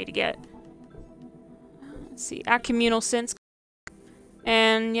prerequisite for me to get. Let's see. Communal sense.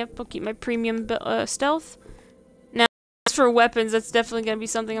 And yep, I'll keep my premium stealth. Now, as for weapons, that's definitely gonna be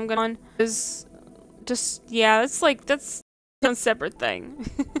something I'm gonna on. Is just yeah, that's a separate thing.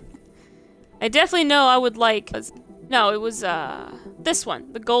 I definitely know I would like. No, it was this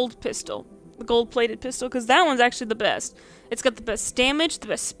one, the gold pistol, the gold-plated pistol, because that one's actually the best. It's got the best damage, the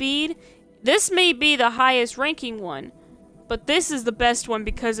best speed. This may be the highest ranking one, but this is the best one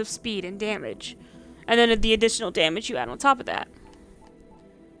because of speed and damage. And then the additional damage you add on top of that.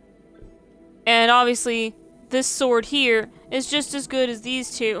 And obviously, this sword here is just as good as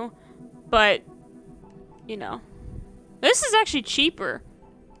these two, but, you know. This is actually cheaper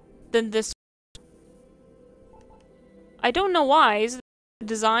than this. I don't know why. Is it the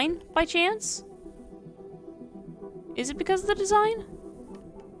design, by chance? Is it because of the design?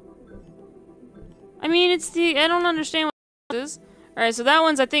 I mean, it's the... I don't understand what this is. Alright, so that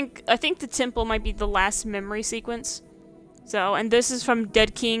one's, I think the temple might be the last memory sequence. So, and this is from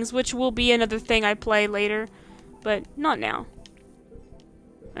Dead Kings, which will be another thing I play later. But, not now.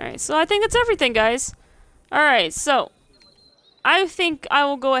 Alright, so I think that's everything, guys. Alright, so... I think I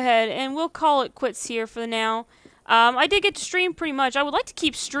will go ahead and we'll call it quits here for now. I did get to stream pretty much. I would like to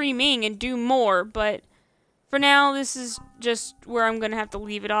keep streaming and do more, but... For now, this is just where I'm going to have to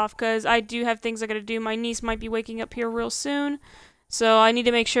leave it off, because I do have things I got to do. My niece might be waking up here real soon, so I need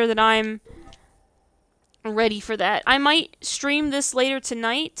to make sure that I'm ready for that. I might stream this later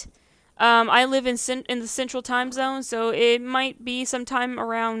tonight. I live in the Central Time Zone, so it might be sometime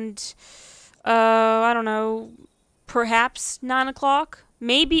around, I don't know, perhaps 9 o'clock.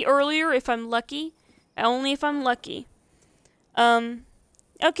 Maybe earlier if I'm lucky. Only if I'm lucky.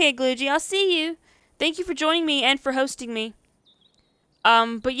 Okay, Gloogy, I'll see you. Thank you for joining me and for hosting me.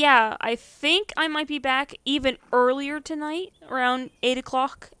 But yeah, I think I might be back even earlier tonight, around 8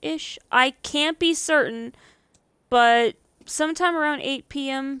 o'clock-ish. I can't be certain, but sometime around 8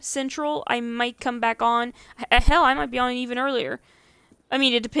 p.m. Central, I might come back on. Hell, I might be on even earlier. I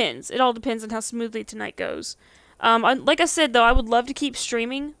mean, it depends. It all depends on how smoothly tonight goes. Like I said, though, I would love to keep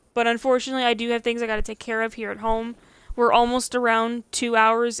streaming, but unfortunately, I do have things I gotta take care of here at home. We're almost around 2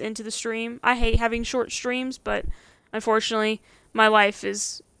 hours into the stream. I hate having short streams, but unfortunately, my life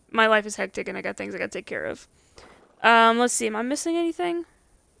is hectic, and I got things I gotta take care of. Let's see. Am I missing anything?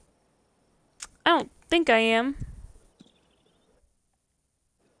 I don't think I am.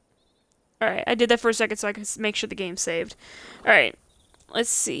 Alright, I did that for a second so I can make sure the game's saved. Alright, let's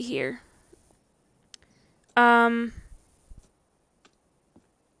see here.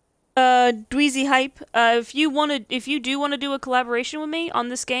 Dweezy Hype, if you do want to do a collaboration with me on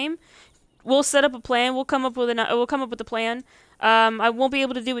this game, we'll set up a plan. We'll come up with a plan. I won't be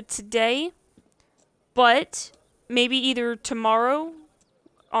able to do it today, but maybe either tomorrow,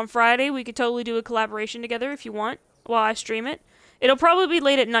 on Friday, we could totally do a collaboration together if you want while I stream it. It'll probably be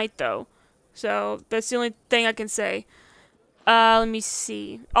late at night though, so that's the only thing I can say. Let me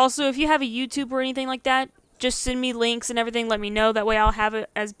see. Also, if you have a YouTube or anything like that, just send me links and everything, let me know. That way I'll have it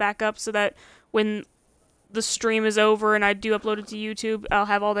as backup so that when the stream is over and I do upload it to YouTube, I'll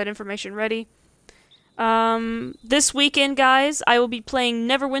have all that information ready. This weekend, guys, I will be playing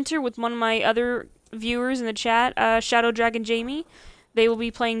Neverwinter with one of my other viewers in the chat, Shadow Dragon Jamie. They will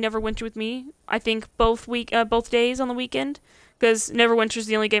be playing Neverwinter with me, I think both days on the weekend, because Neverwinter is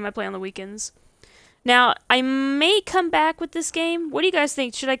the only game I play on the weekends. Now, I may come back with this game. What do you guys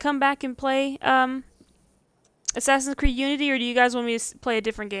think? Should I come back and play, Assassin's Creed Unity, or do you guys want me to play a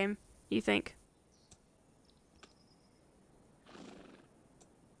different game, you think?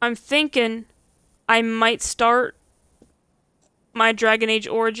 I'm thinking I might start my Dragon Age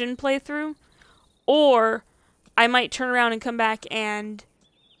Origin playthrough, or I might turn around and come back and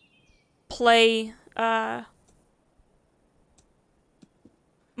play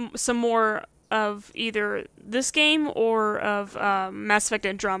some more of either this game or of Mass Effect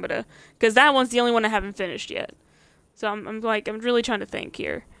Andromeda, because that one's the only one I haven't finished yet. So I'm really trying to think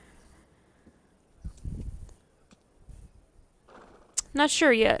here. Not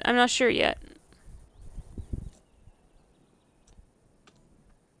sure yet. I'm not sure yet.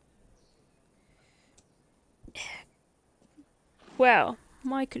 Wow,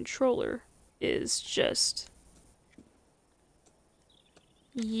 my controller is just...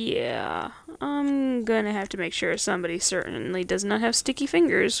 Yeah, I'm gonna have to make sure somebody certainly does not have sticky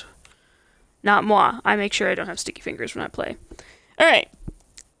fingers. Not moi. I make sure I don't have sticky fingers when I play. Alright.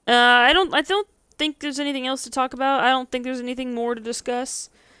 I don't think there's anything else to talk about. I don't think there's anything more to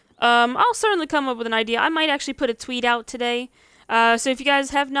discuss. I'll certainly come up with an idea. I might actually put a tweet out today. So if you guys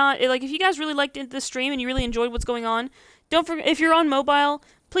have not, if you guys really liked the stream and you really enjoyed what's going on, don't forget, if you're on mobile,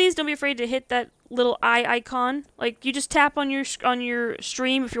 please don't be afraid to hit that little eye icon. Like, you just tap on your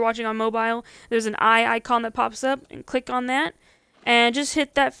stream if you're watching on mobile. There's an eye icon that pops up, and click on that, and just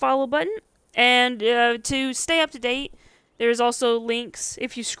hit that follow button. And to stay up to date, there's also links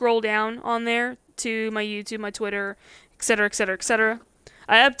if you scroll down on there to my YouTube, my Twitter, etc., etc., etc.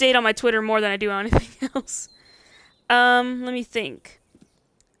 I update on my Twitter more than I do on anything else. Let me think.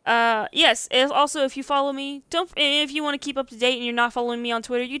 Yes, also if you follow me, if you want to keep up to date and you're not following me on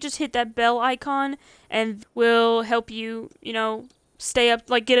Twitter, you just hit that bell icon and we'll help you, stay up,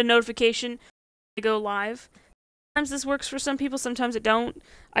 get a notification to go live. Sometimes this works for some people, sometimes it don't.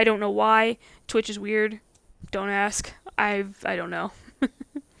 I don't know why. Twitch is weird. Don't ask. I don't know.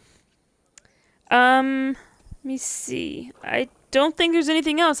 Let me see. I don't think there's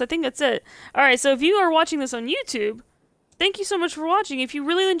anything else. I think that's it. Alright, so if you are watching this on YouTube, thank you so much for watching. If you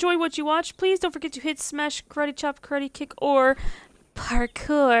really enjoyed what you watched, please don't forget to hit smash, karate chop, karate kick, or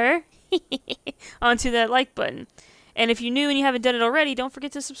parkour onto that like button. And if you're new and you haven't done it already, don't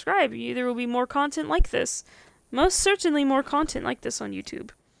forget to subscribe. There will be more content like this. Most certainly more content like this on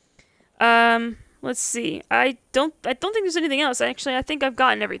YouTube. Let's see. I don't think there's anything else. Actually, I think I've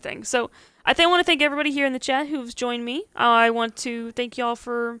gotten everything. So, I want to thank everybody here in the chat who's joined me. I want to thank y'all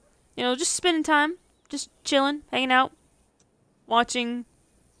for, just spending time, just chilling, hanging out, watching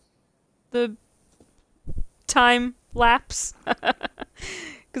the time lapse.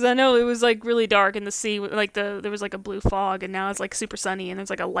 Because I know it was really dark in the sea, there was a blue fog, and now it's super sunny, and there's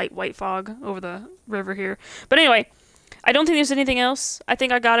a light white fog over the river here. But anyway, I don't think there's anything else. I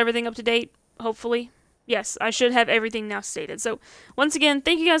think I got everything up to date, hopefully. Yes, I should have everything now stated. So, once again,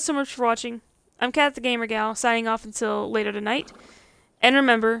 thank you guys so much for watching. I'm Kat the Gamer Gal, signing off until later tonight. And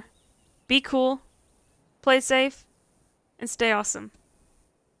remember, be cool, play safe, and stay awesome.